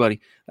 guys. Thank you, buddy.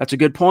 That's a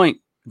good point.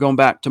 Going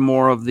back to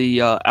more of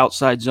the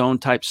outside zone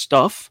type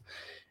stuff.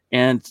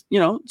 And,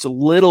 it's a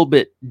little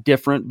bit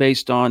different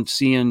based on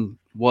seeing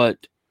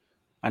what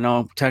I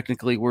know.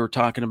 Technically, we're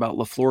talking about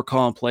LaFleur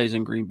calling plays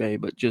in Green Bay,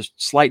 but just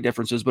slight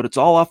differences. But it's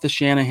all off the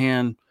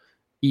Shanahan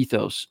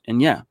ethos.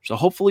 And, yeah, so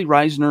hopefully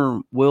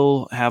Reisner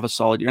will have a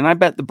solid year. And I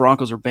bet the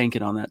Broncos are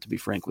banking on that, to be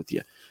frank with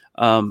you.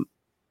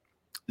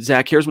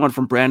 Zach, here's one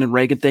from Brandon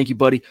Reagan. Thank you,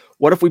 buddy.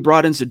 What if we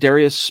brought in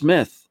Za'Darius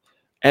Smith,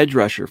 edge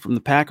rusher from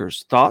the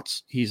Packers?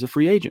 Thoughts? He's a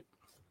free agent.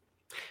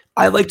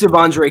 I like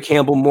Devondre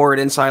Campbell more at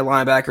inside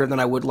linebacker than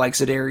I would like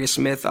Za'Darius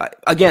Smith.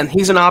 Again,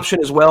 he's an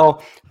option as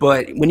well,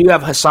 but when you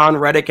have Hassan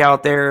Reddick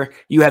out there,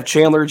 you have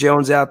Chandler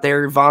Jones out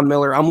there, Von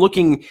Miller, I'm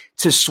looking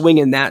to swing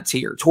in that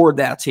tier, toward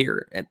that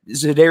tier. And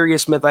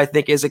Za'Darius Smith, I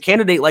think, is a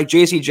candidate like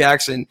J.C.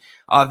 Jackson,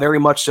 very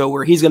much so,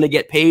 where he's going to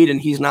get paid and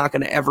he's not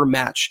going to ever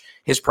match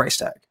his price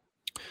tag.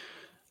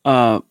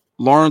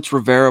 Lawrence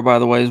Rivera, by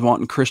the way, is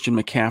wanting Christian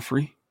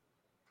McCaffrey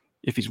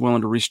if he's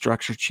willing to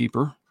restructure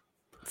cheaper.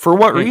 For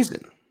what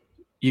reason?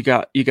 You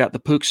got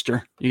the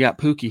Pookster. You got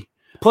Pookie.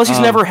 Plus, he's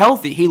never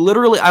healthy.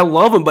 I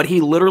love him, but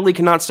he literally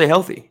cannot stay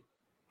healthy.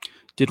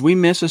 Did we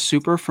miss a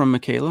super from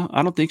Michaela?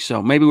 I don't think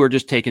so. Maybe we're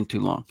just taking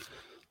too long.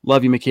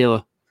 Love you,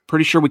 Michaela.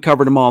 Pretty sure we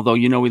covered them all, though.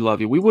 We love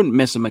you. We wouldn't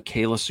miss a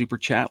Michaela super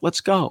chat.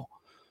 Let's go.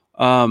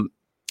 Yeah,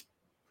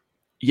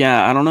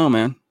 I don't know,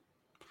 man.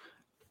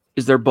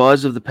 Is there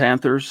buzz of the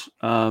Panthers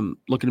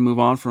looking to move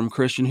on from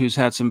Christian, who's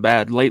had some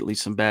bad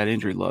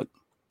injury luck?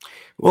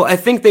 Well, I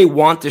think they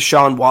want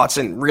Deshaun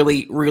Watson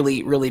really,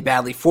 really, really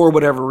badly for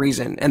whatever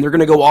reason. And they're going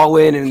to go all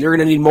in, and they're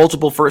going to need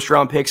multiple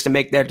first-round picks to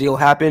make that deal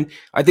happen.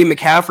 I think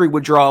McCaffrey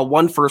would draw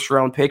one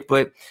first-round pick,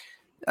 but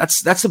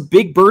that's a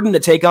big burden to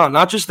take on,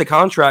 not just the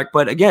contract,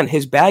 but again,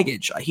 his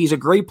baggage. He's a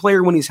great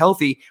player when he's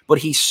healthy, but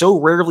he's so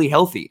rarely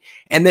healthy.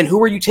 And then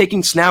who are you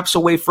taking snaps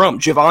away from?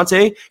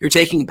 Javonte? You're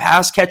taking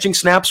pass-catching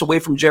snaps away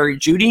from Jerry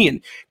Jeudy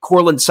and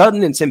Courtland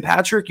Sutton and Tim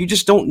Patrick? You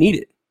just don't need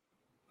it.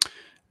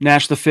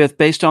 Nash the Fifth,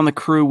 based on the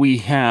crew we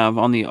have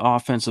on the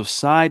offensive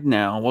side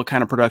now, what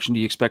kind of production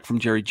do you expect from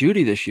Jerry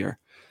Jeudy this year?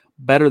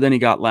 Better than he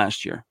got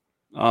last year.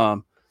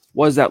 What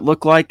does that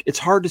look like? It's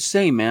hard to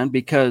say, man,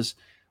 because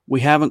we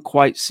haven't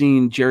quite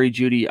seen Jerry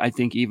Jeudy, I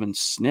think, even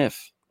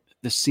sniff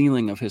the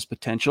ceiling of his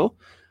potential.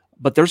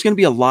 But there's going to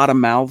be a lot of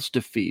mouths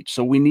to feed.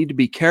 So we need to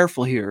be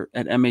careful here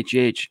at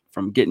MHH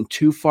from getting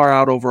too far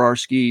out over our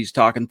skis,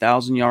 talking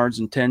 1,000 yards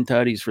and 10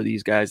 tutties for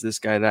these guys, this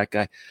guy, that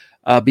guy.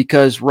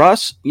 Because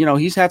Russ,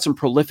 he's had some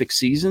prolific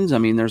seasons. I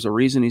mean, there's a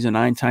reason he's a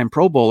 9-time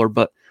Pro Bowler,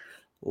 but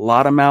a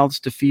lot of mouths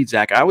to feed,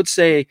 Zach. I would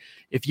say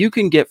if you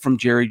can get from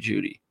Jerry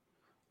Jeudy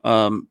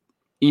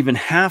even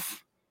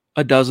half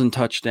a dozen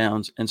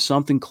touchdowns and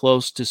something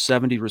close to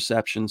 70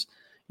 receptions,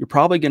 you're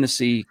probably going to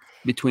see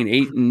between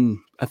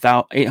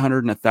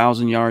 800 and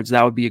 1,000 yards.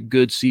 That would be a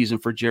good season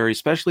for Jerry,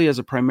 especially as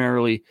a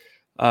primarily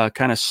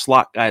kind of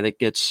slot guy that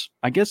gets,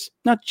 I guess,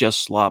 not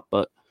just slot,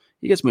 but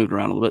he gets moved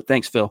around a little bit.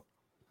 Thanks, Phil.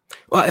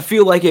 Well, I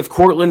feel like if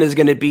Courtland is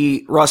going to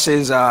be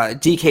Russ's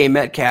DK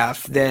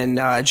Metcalf, then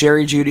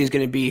Jerry Jeudy is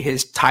going to be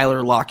his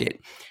Tyler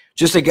Lockett.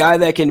 Just a guy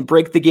that can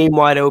break the game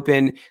wide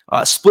open,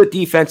 split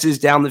defenses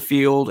down the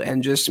field,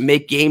 and just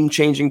make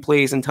game-changing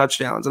plays and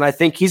touchdowns. And I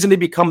think he's going to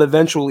become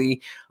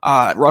eventually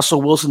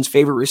Russell Wilson's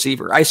favorite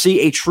receiver. I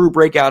see a true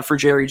breakout for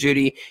Jerry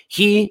Jeudy.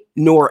 He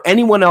nor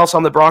anyone else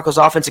on the Broncos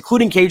offense,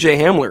 including KJ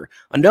Hamler,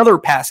 another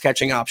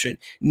pass-catching option,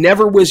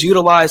 never was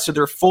utilized to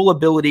their full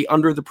ability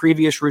under the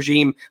previous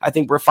regime. I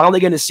think we're finally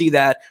going to see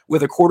that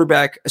with a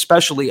quarterback,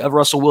 especially of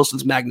Russell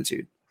Wilson's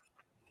magnitude.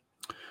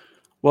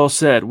 Well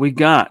said. We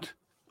got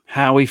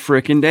Howie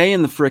frickin' Day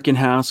in the frickin'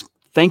 house.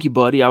 Thank you,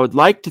 buddy. I would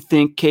like to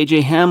think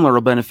KJ Hamler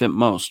will benefit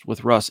most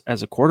with Russ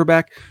as a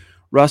quarterback.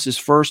 Russ is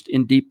first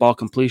in deep ball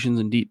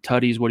completions and deep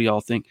tutties. What do y'all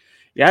think?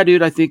 Yeah,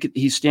 dude, I think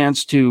he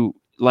stands to,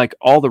 like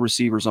all the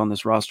receivers on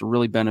this roster,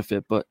 really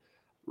benefit. But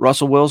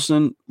Russell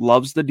Wilson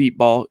loves the deep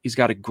ball. He's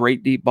got a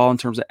great deep ball in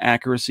terms of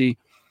accuracy.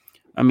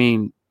 I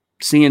mean,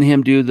 seeing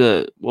him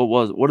do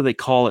what do they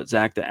call it,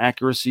 Zach? The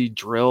accuracy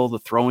drill, the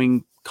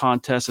throwing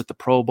contest at the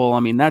Pro Bowl. I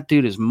mean, that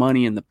dude is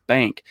money in the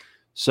bank.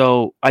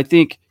 So I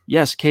think,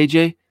 yes,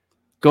 KJ,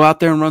 go out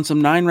there and run some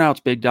 9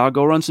 routes, big dog.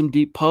 Go run some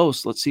deep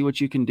posts. Let's see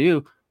what you can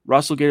do.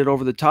 Russ will get it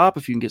over the top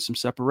if you can get some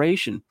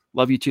separation.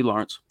 Love you too,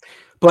 Lawrence.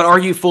 But are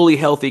you fully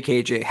healthy,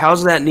 KJ?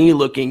 How's that knee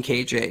looking,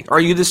 KJ?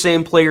 Are you the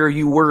same player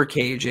you were,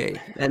 KJ?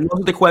 And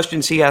those are the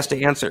questions he has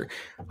to answer.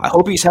 I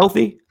hope he's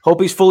healthy. Hope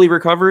he's fully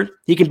recovered.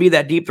 He can be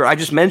that deep threat. I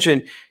just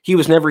mentioned he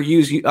was never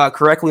used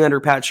correctly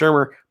under Pat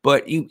Shurmur,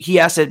 but he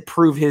has to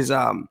prove his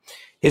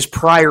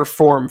prior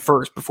form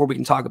first before we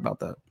can talk about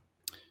that.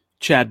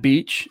 Chad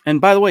Beach. And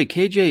by the way,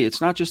 KJ,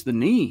 it's not just the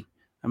knee.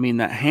 I mean,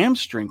 that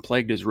hamstring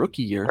plagued his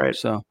rookie year. Right.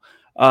 So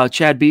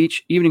Chad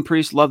Beach, Evening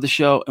Priest, love the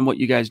show and what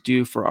you guys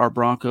do for our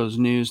Broncos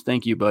news.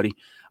 Thank you, buddy.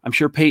 I'm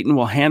sure Peyton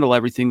will handle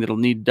everything that'll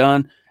need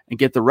done and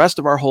get the rest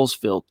of our holes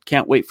filled.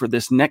 Can't wait for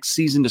this next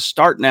season to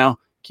start now.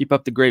 Keep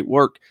up the great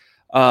work.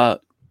 Yeah,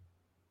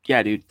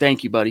 dude.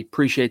 Thank you, buddy.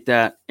 Appreciate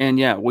that. And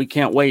yeah, we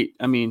can't wait.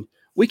 I mean,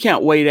 we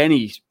can't wait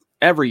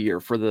every year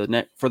for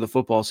the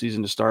football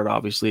season to start.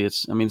 Obviously,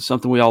 it's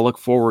something we all look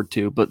forward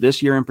to. But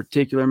this year in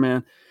particular,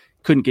 man,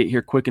 couldn't get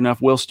here quick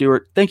enough. Will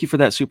Stewart, thank you for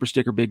that super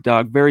sticker, big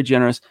dog. Very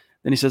generous.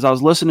 Then he says, I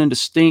was listening to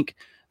Stink.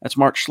 That's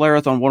Mark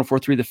Schlereth on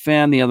 104.3 The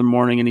Fan the other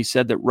morning, and he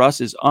said that Russ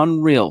is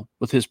unreal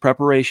with his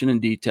preparation and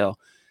detail.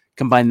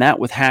 Combine that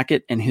with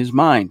Hackett and his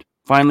mind.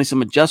 Finally,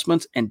 some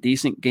adjustments and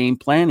decent game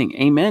planning.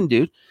 Amen,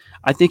 dude.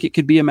 I think it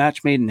could be a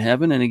match made in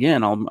heaven. And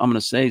again, I'm going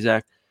to say,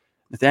 Zach,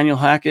 Nathaniel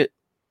Hackett,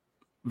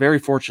 very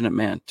fortunate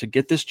man to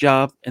get this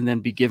job and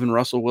then be given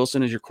Russell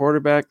Wilson as your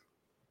quarterback.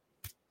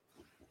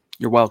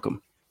 You're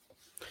welcome.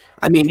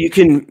 I mean, you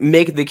can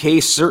make the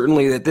case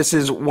certainly that this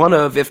is one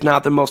of, if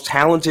not the most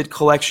talented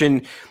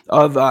collection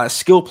of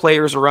skill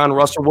players around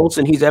Russell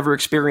Wilson he's ever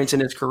experienced in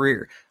his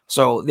career.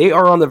 So they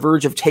are on the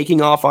verge of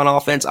taking off on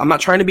offense. I'm not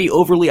trying to be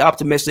overly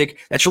optimistic.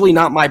 That's really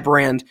not my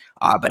brand.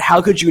 But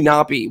how could you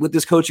not be with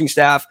this coaching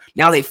staff?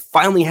 Now they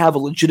finally have a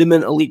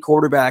legitimate elite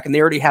quarterback, and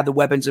they already have the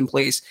weapons in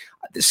place.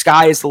 The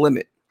sky is the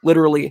limit,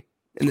 literally,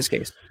 in this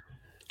case.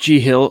 G.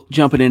 Hill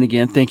jumping in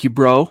again. Thank you,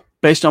 bro.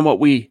 Based on what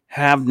we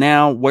have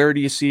now, where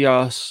do you see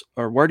us,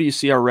 or where do you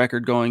see our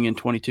record going in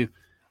 22?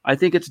 I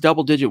think it's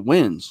double-digit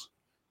wins.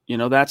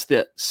 That's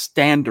the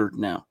standard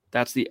now.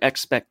 That's the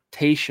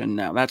expectation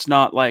now. That's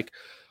not like,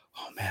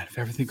 oh, man, if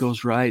everything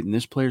goes right and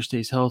this player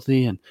stays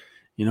healthy and,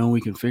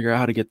 we can figure out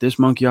how to get this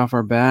monkey off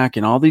our back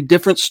and all the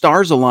different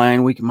stars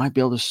align, we might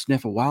be able to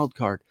sniff a wild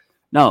card.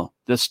 No,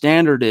 the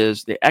standard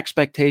is, the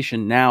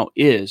expectation now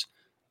is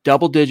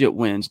double-digit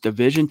wins,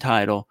 division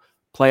title,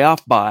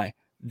 playoff bye,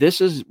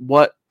 this is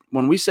what,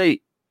 when we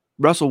say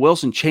Russell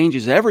Wilson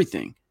changes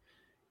everything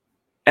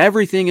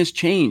has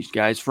changed,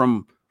 guys.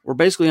 We're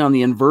basically on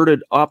the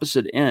inverted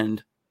opposite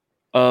end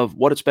of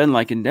what it's been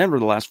like in Denver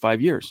the last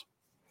 5 years.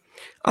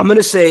 I'm going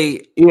to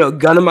say,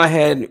 gun in my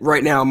head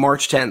right now,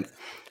 March 10th,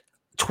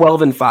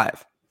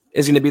 12-5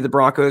 is going to be the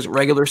Broncos'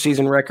 regular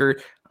season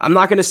record. I'm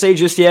not going to say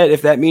just yet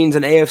if that means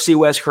an AFC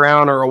West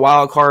crown or a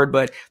wild card,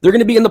 but they're going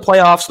to be in the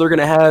playoffs. They're going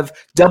to have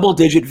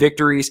double-digit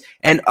victories,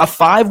 and a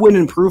 5-win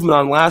improvement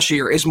on last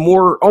year is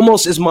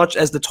almost as much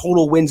as the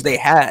total wins they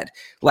had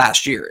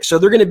last year. So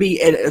they're going to be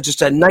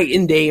just a night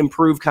and day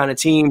improved kind of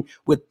team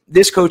with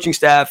this coaching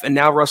staff and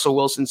now Russell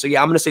Wilson. So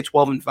yeah, I'm going to say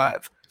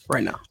 12-5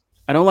 right now.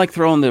 I don't like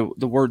throwing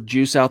the word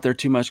juice out there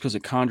too much because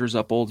it conjures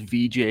up old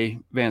VJ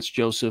Vance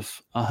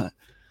Joseph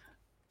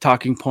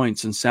talking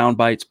points and sound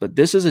bites, but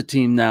this is a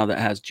team now that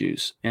has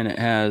juice, and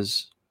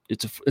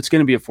it's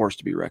going to be a force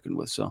to be reckoned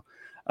with. So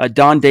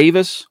Don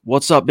Davis,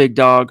 what's up, big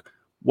dog?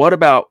 What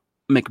about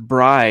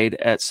McBride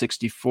at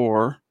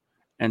 64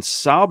 and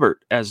Saubert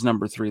as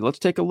number 3? Let's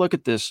take a look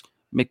at this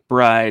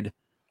McBride.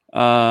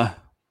 We're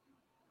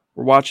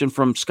watching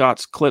from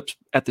Scott's clips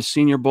at the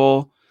Senior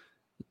Bowl.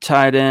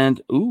 Tight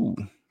end. Ooh,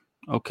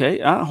 okay.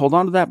 Hold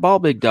on to that ball,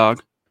 big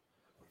dog.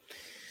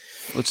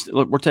 Let's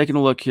look. We're taking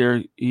a look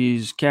here.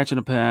 He's catching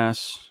a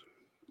pass,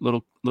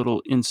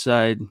 little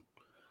inside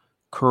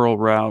curl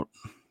route.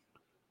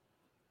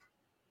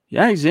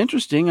 Yeah, he's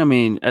interesting. I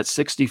mean, at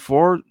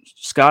 64,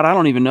 Scott, I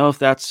don't even know if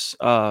that's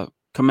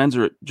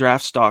commensurate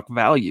draft stock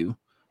value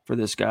for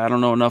this guy. I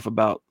don't know enough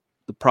about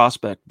the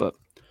prospect, but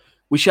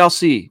we shall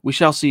see. We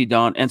shall see,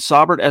 Don. And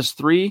Saubert as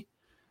 3.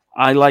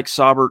 I like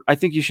Saubert. I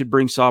think you should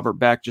bring Saubert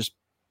back just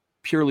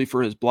purely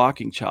for his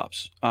blocking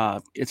chops.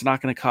 It's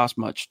not going to cost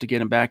much to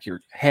get him back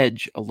here.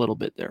 Hedge a little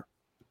bit there.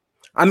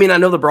 I mean, I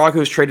know the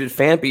Broncos traded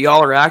Fant, but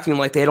y'all are acting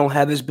like they don't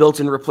have his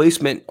built-in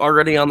replacement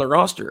already on the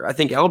roster. I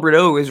think Albert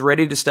O is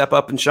ready to step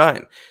up and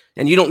shine.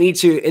 And you don't need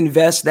to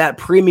invest that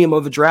premium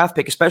of a draft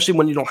pick, especially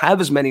when you don't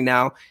have as many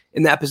now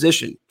in that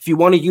position. If you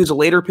want to use a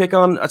later pick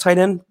on a tight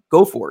end,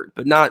 go for it,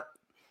 but not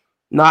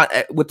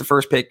with the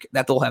first pick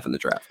that they'll have in the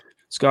draft.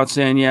 Scott's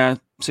saying, yeah,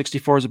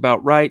 64 is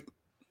about right.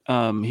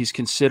 He's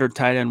considered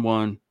tight end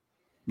 1.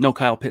 No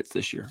Kyle Pitts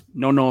this year.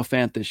 No Noah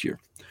Fant this year.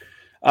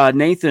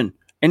 Nathan,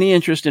 any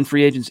interest in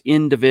free agents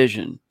in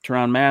division?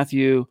 Tyrann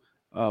Mathieu,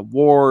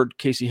 Ward,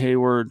 Casey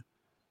Hayward,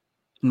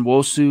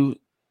 Nwosu.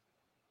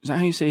 Is that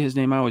how you say his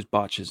name? I always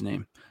botch his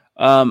name.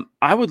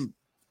 I would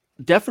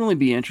definitely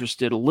be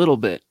interested a little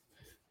bit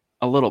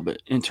in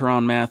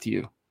Tyrann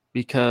Mathieu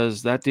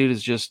because that dude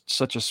is just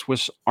such a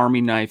Swiss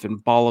Army knife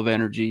and ball of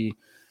energy.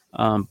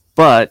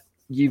 But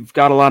you've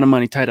got a lot of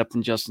money tied up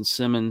in Justin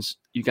Simmons.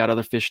 You got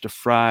other fish to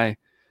fry.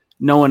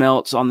 No one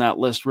else on that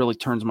list really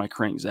turns my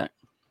crank, Zach.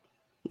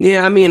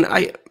 Yeah, I mean,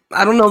 I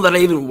don't know that I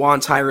even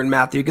want Tyrann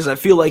Mathieu because I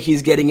feel like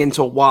he's getting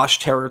into wash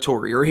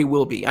territory, or he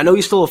will be. I know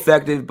he's still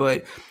effective,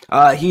 but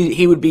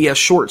he would be a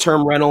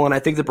short-term rental, and I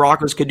think the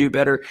Broncos could do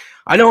better.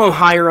 I know I'm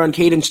higher on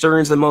Caden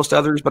Stearns than most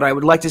others, but I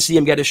would like to see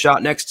him get a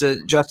shot next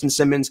to Justin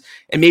Simmons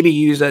and maybe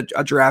use a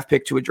draft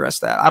pick to address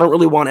that. I don't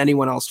really want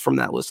anyone else from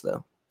that list,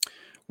 though.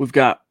 We've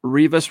got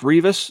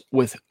Revis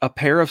with a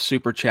pair of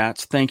super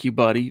chats. Thank you,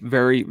 buddy.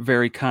 Very,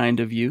 very kind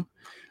of you.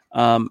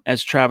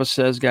 As Travis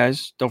says,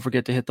 guys, don't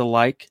forget to hit the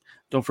like.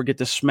 Don't forget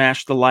to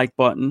smash the like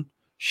button,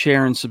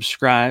 share and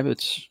subscribe.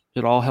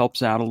 It all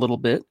helps out a little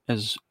bit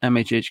as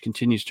MHH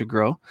continues to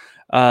grow.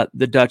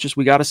 The Duchess,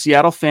 we got a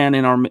Seattle fan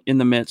in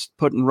the midst,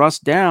 putting Russ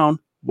down.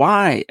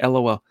 Why?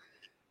 LOL.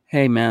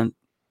 Hey, man,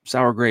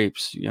 sour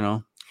grapes,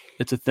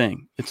 it's a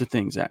thing. It's a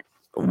thing, Zach.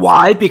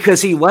 Why?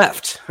 Because he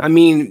left. I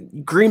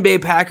mean, Green Bay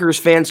Packers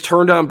fans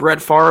turned on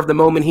Brett Favre the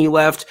moment he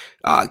left.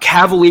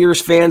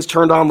 Cavaliers fans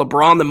turned on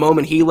LeBron the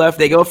moment he left.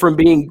 They go from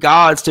being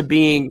gods to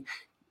being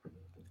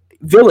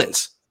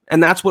villains.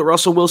 And that's what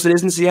Russell Wilson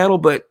is in Seattle.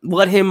 But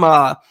let him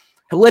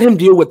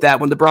deal with that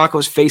when the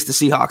Broncos face the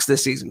Seahawks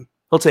this season.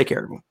 He'll take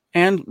care of them.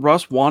 And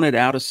Russ wanted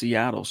out of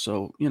Seattle.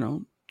 So,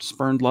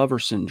 spurned lover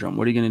syndrome.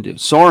 What are you going to do?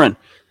 Soren,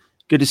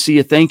 good to see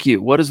you. Thank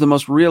you. What is the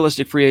most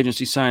realistic free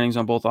agency signings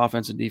on both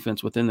offense and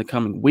defense within the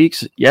coming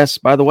weeks? Yes,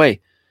 by the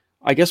way,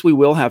 I guess we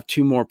will have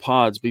 2 more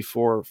pods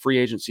before free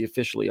agency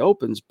officially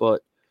opens,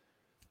 but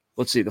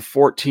let's see, the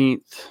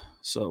 14th.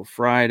 So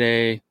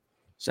Friday,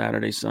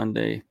 Saturday,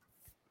 Sunday,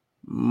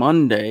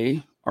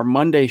 Monday. Our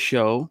Monday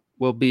show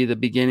will be the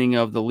beginning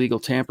of the legal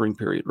tampering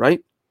period, right?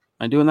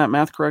 Am I doing that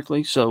math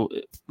correctly? So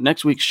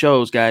next week's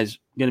show is, guys,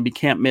 going to be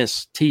Can't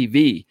Miss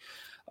TV.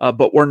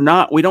 But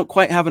we don't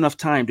quite have enough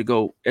time to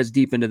go as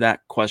deep into that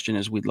question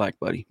as we'd like,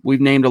 buddy.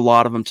 We've named a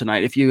lot of them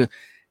tonight. If you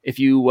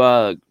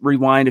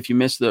rewind, if you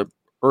missed the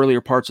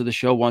earlier parts of the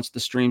show, once the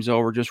stream's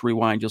over, just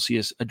rewind. You'll see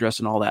us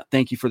addressing all that.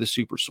 Thank you for the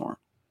super, Soren.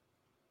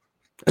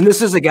 And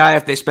this is a guy,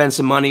 if they spend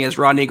some money, as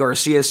Rodney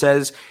Garcia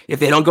says, if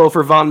they don't go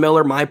for Von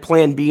Miller, my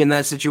plan B in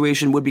that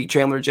situation would be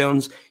Chandler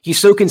Jones. He's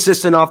so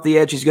consistent off the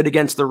edge. He's good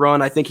against the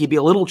run. I think he'd be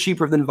a little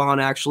cheaper than Von,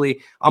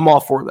 actually. I'm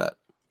all for that.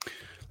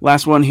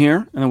 Last one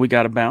here, and then we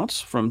got a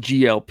bounce from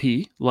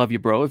GLP. Love you,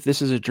 bro. If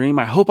this is a dream,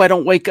 I hope I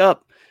don't wake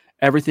up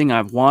Everything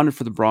I've wanted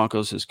for the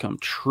Broncos has come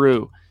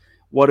true.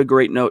 What a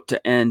great note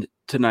to end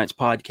tonight's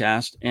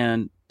podcast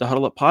and the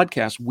Huddle Up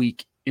podcast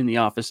week in the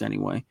office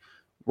anyway.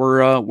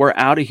 We're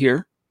out of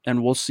here,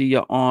 and we'll see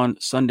you on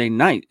Sunday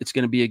night. It's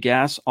going to be a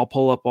gas. I'll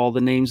pull up all the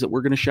names that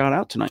we're going to shout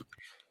out tonight.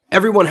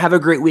 Everyone, have a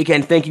great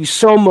weekend. Thank you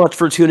so much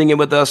for tuning in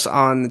with us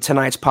on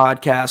tonight's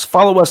podcast.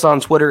 Follow us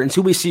on Twitter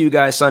until we see you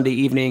guys Sunday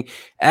evening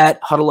at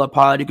Huddle Up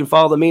Pod. You can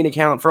follow the main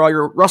account for all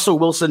your Russell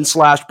Wilson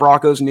 /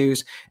 Broncos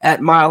news at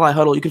Mile High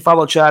Huddle. You can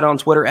follow Chad on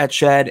Twitter at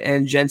Chad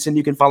and Jensen.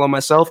 You can follow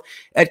myself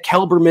at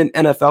Kelberman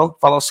NFL.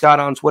 Follow Scott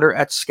on Twitter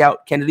at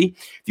Scout Kennedy.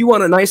 If you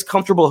want a nice,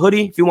 comfortable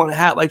hoodie, if you want a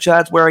hat like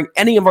Chad's wearing,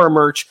 any of our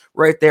merch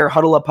right there,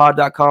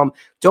 huddleuppod.com.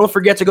 Don't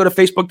forget to go to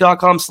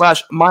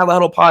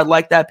facebook.com/MileHuddlePod.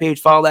 Like that page,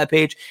 follow that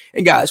page.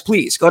 And guys,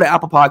 please go to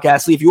Apple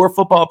Podcasts, leave your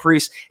football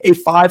priest a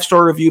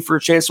 5-star review for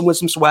a chance to win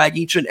some swag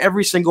each and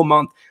every single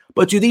month.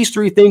 But do these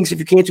 3 things if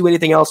you can't do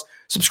anything else.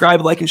 Subscribe,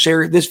 like, and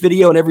share this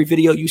video and every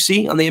video you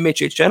see on the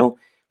MHH channel.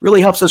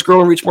 Really helps us grow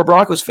and reach more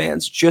Broncos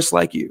fans just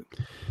like you.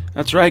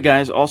 That's right,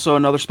 guys. Also,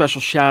 another special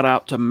shout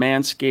out to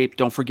Manscaped.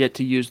 Don't forget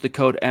to use the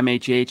code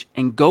MHH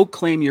and go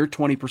claim your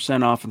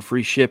 20% off and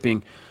free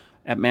shipping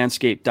at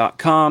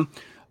manscaped.com.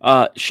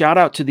 Shout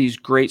out to these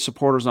great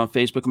supporters on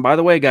Facebook. And by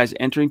the way, guys,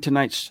 entering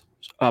tonight's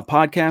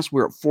podcast,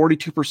 we're at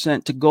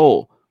 42% to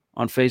goal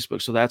on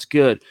Facebook, so that's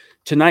good.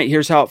 Tonight,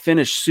 here's how it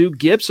finished. Sue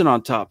Gibson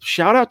on top.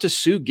 Shout out to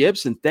Sue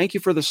Gibson. Thank you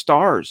for the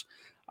stars.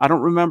 I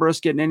don't remember us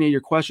getting any of your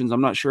questions.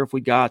 I'm not sure if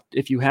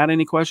you had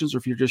any questions or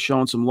if you're just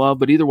showing some love,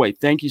 but either way,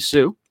 thank you,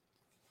 Sue.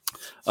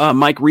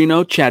 Mike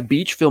Reno, Chad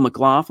Beach, Phil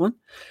McLaughlin,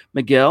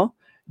 Miguel,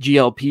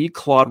 GLP,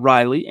 Claude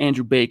Riley,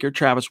 Andrew Baker,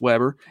 Travis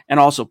Weber, and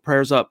also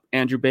prayers up,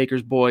 Andrew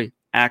Baker's boy,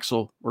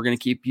 Axel. We're going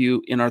to keep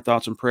you in our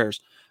thoughts and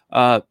prayers.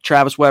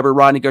 Travis Weber,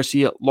 Rodney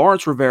Garcia,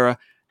 Lawrence Rivera,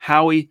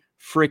 Howie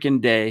freaking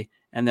Day.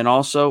 And then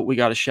also we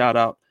got to shout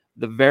out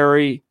the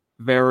very,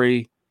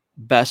 very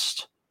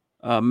best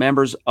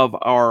members of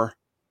our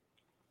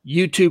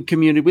YouTube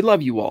community. We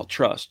love you all,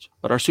 trust.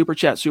 But our Super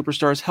Chat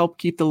superstars help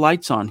keep the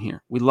lights on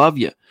here. We love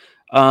you.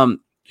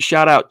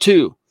 Shout out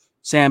to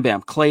Sam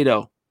Bam,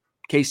 Clado,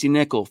 Casey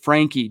Nickel,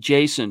 Frankie,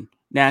 Jason,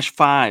 Nash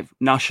 5,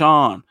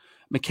 Nashawn,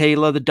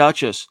 Michaela the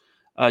Duchess,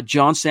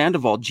 John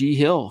Sandoval, G.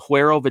 Hill,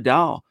 Huero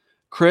Vidal,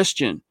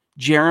 Christian,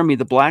 Jeremy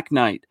the Black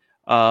Knight,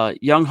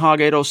 Young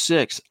Hog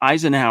 806,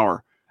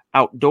 Eisenhower,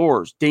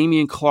 Outdoors,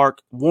 Damian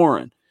Clark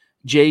Warren,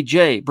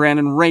 JJ,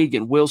 Brandon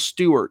Reagan, Will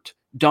Stewart,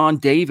 Don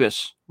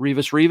Davis,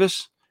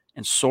 Revis,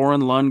 and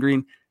Soren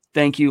Lundgren.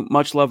 Thank you.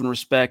 Much love and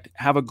respect.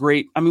 Have a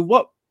great,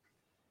 what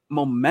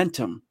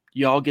momentum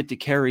y'all get to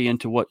carry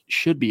into what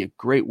should be a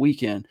great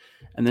weekend.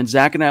 And then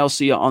Zach and I will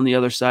see you on the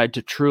other side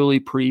to truly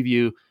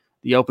preview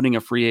the opening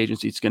of free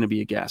agency. It's going to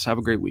be a gas. Have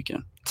a great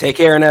weekend. Take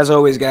care. And as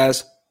always,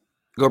 guys,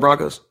 go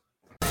Broncos.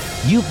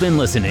 You've been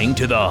listening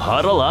to the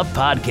Huddle Up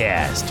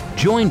Podcast.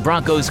 Join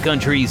Broncos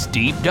Country's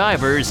deep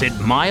divers at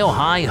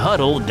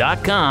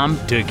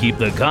milehighhuddle.com to keep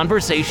the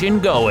conversation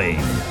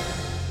going.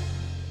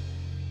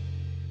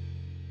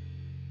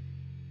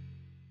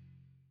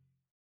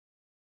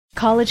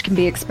 College can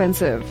be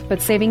expensive,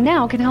 but saving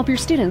now can help your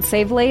students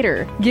save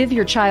later. Give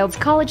your child's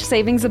college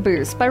savings a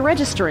boost by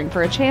registering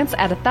for a chance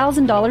at a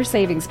 $1,000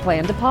 savings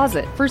plan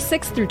deposit for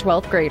 6th through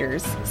 12th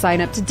graders.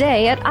 Sign up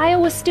today at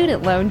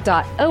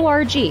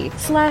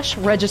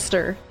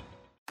iowastudentloan.org/register.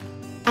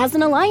 As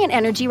an Alliant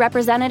Energy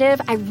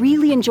representative, I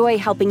really enjoy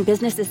helping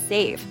businesses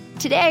save.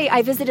 Today,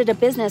 I visited a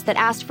business that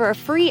asked for a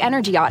free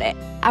energy audit.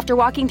 After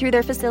walking through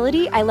their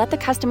facility, I let the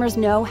customers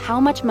know how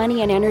much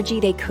money and energy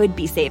they could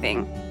be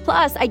saving.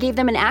 Plus, I gave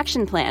them an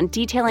action plan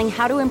detailing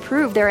how to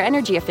improve their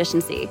energy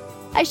efficiency.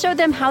 I showed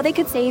them how they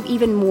could save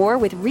even more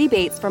with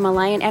rebates from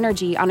Alliant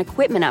Energy on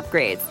equipment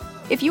upgrades.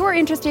 If you are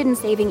interested in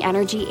saving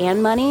energy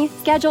and money,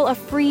 schedule a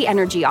free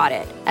energy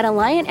audit at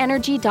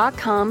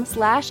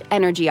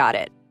alliantenergy.com/energy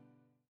audit.